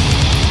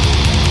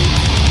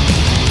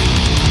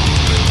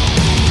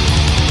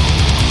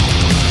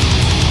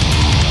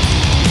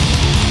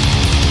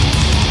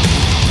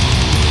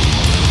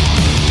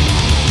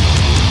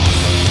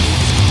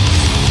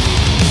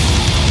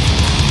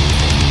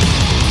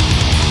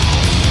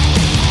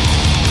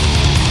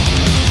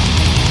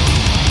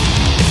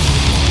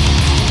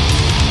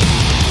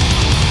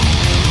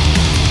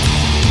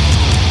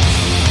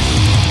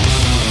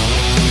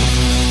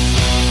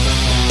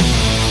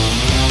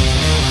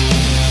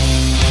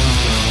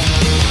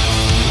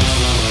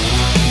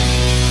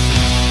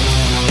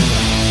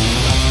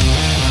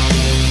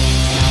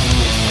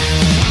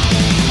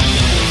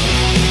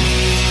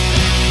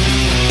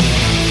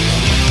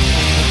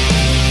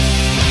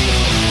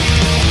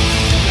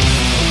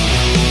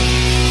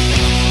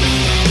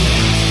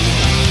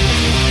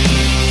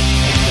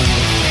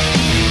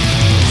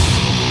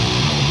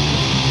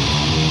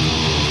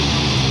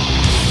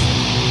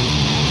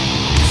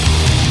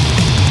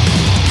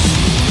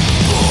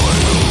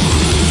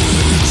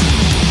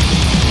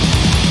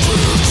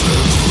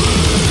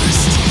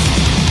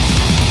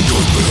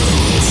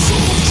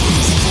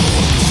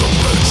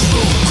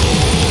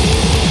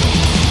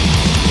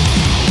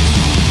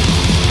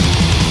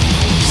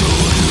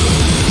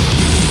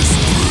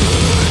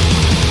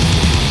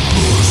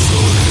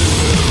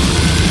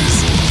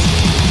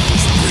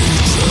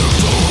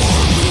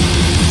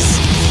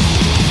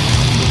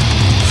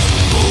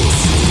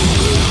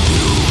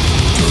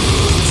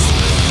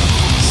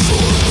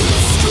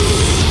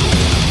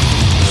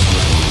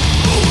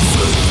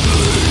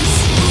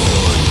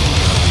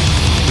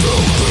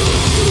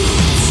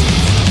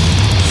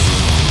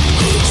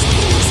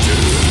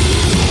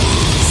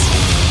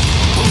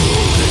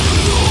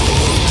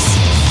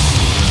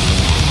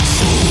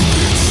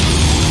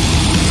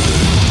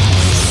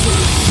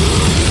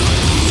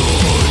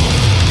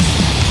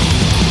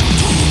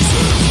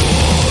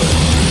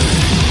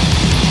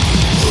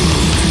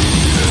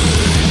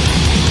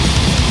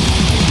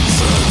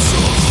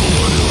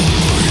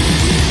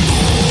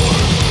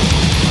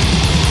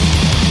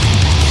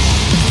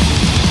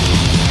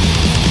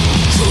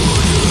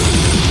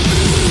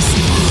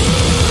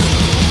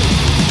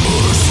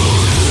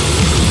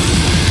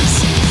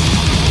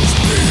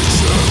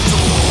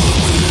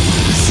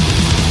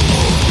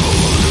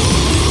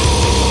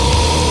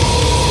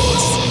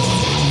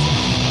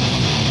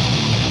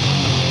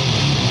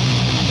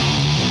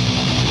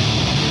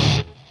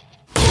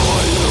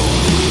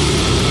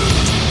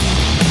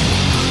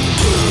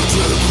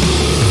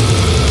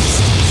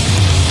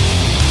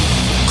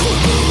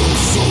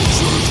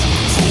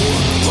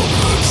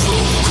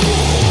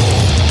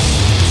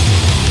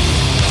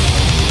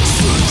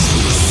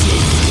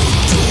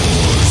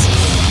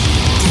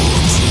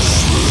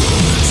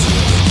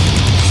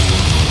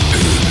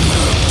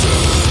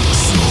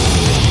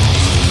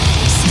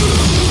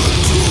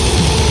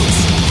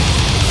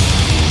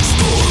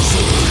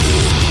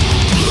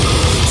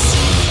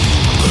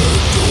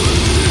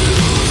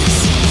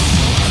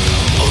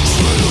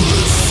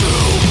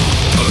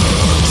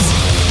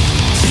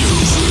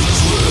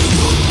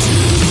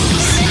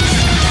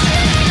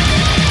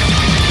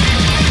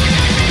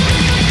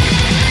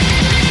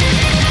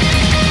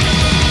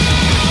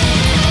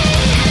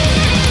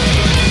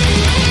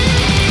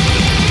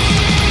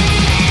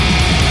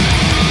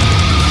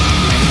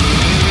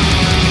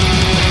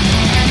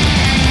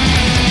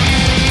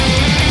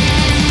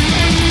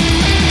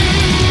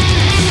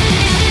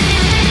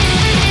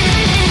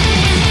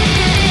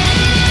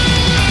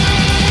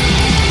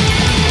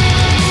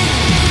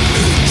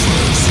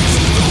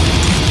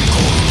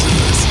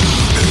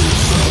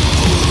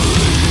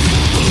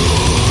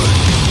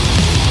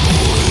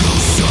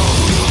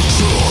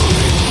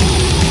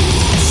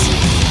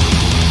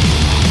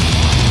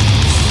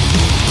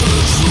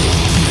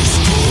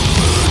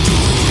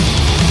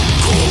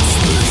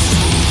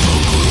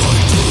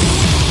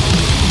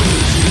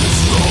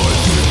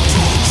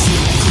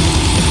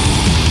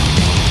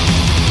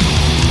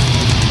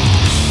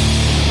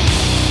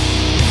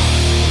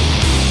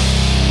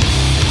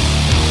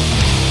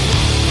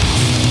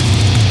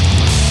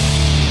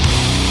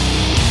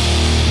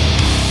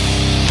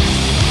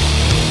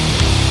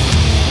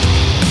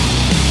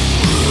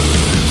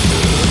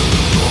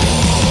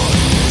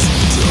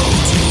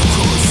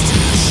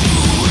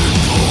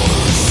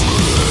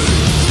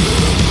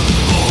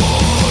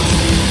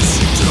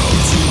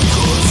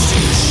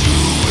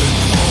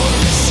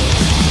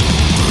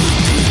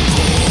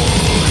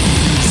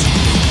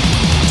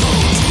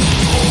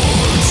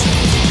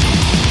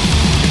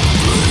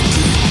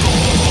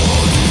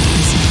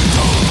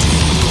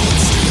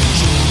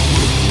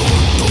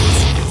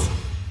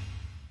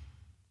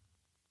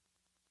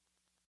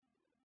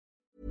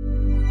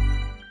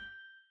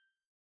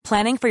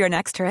 Planning for your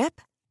next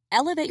trip?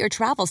 Elevate your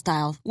travel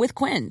style with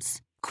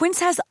Quince. Quince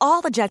has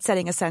all the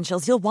jet-setting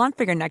essentials you'll want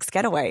for your next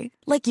getaway,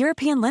 like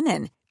European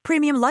linen,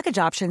 premium luggage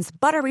options,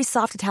 buttery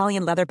soft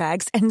Italian leather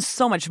bags, and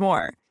so much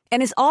more.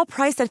 And is all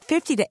priced at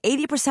 50 to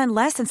 80%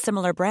 less than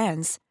similar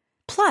brands.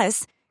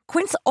 Plus,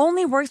 Quince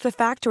only works with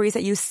factories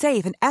that use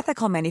safe and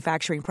ethical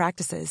manufacturing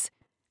practices.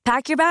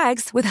 Pack your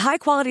bags with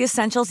high-quality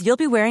essentials you'll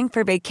be wearing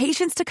for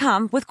vacations to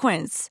come with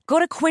Quince. Go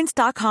to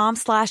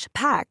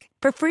quince.com/pack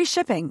for free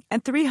shipping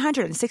and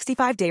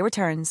 365-day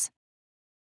returns.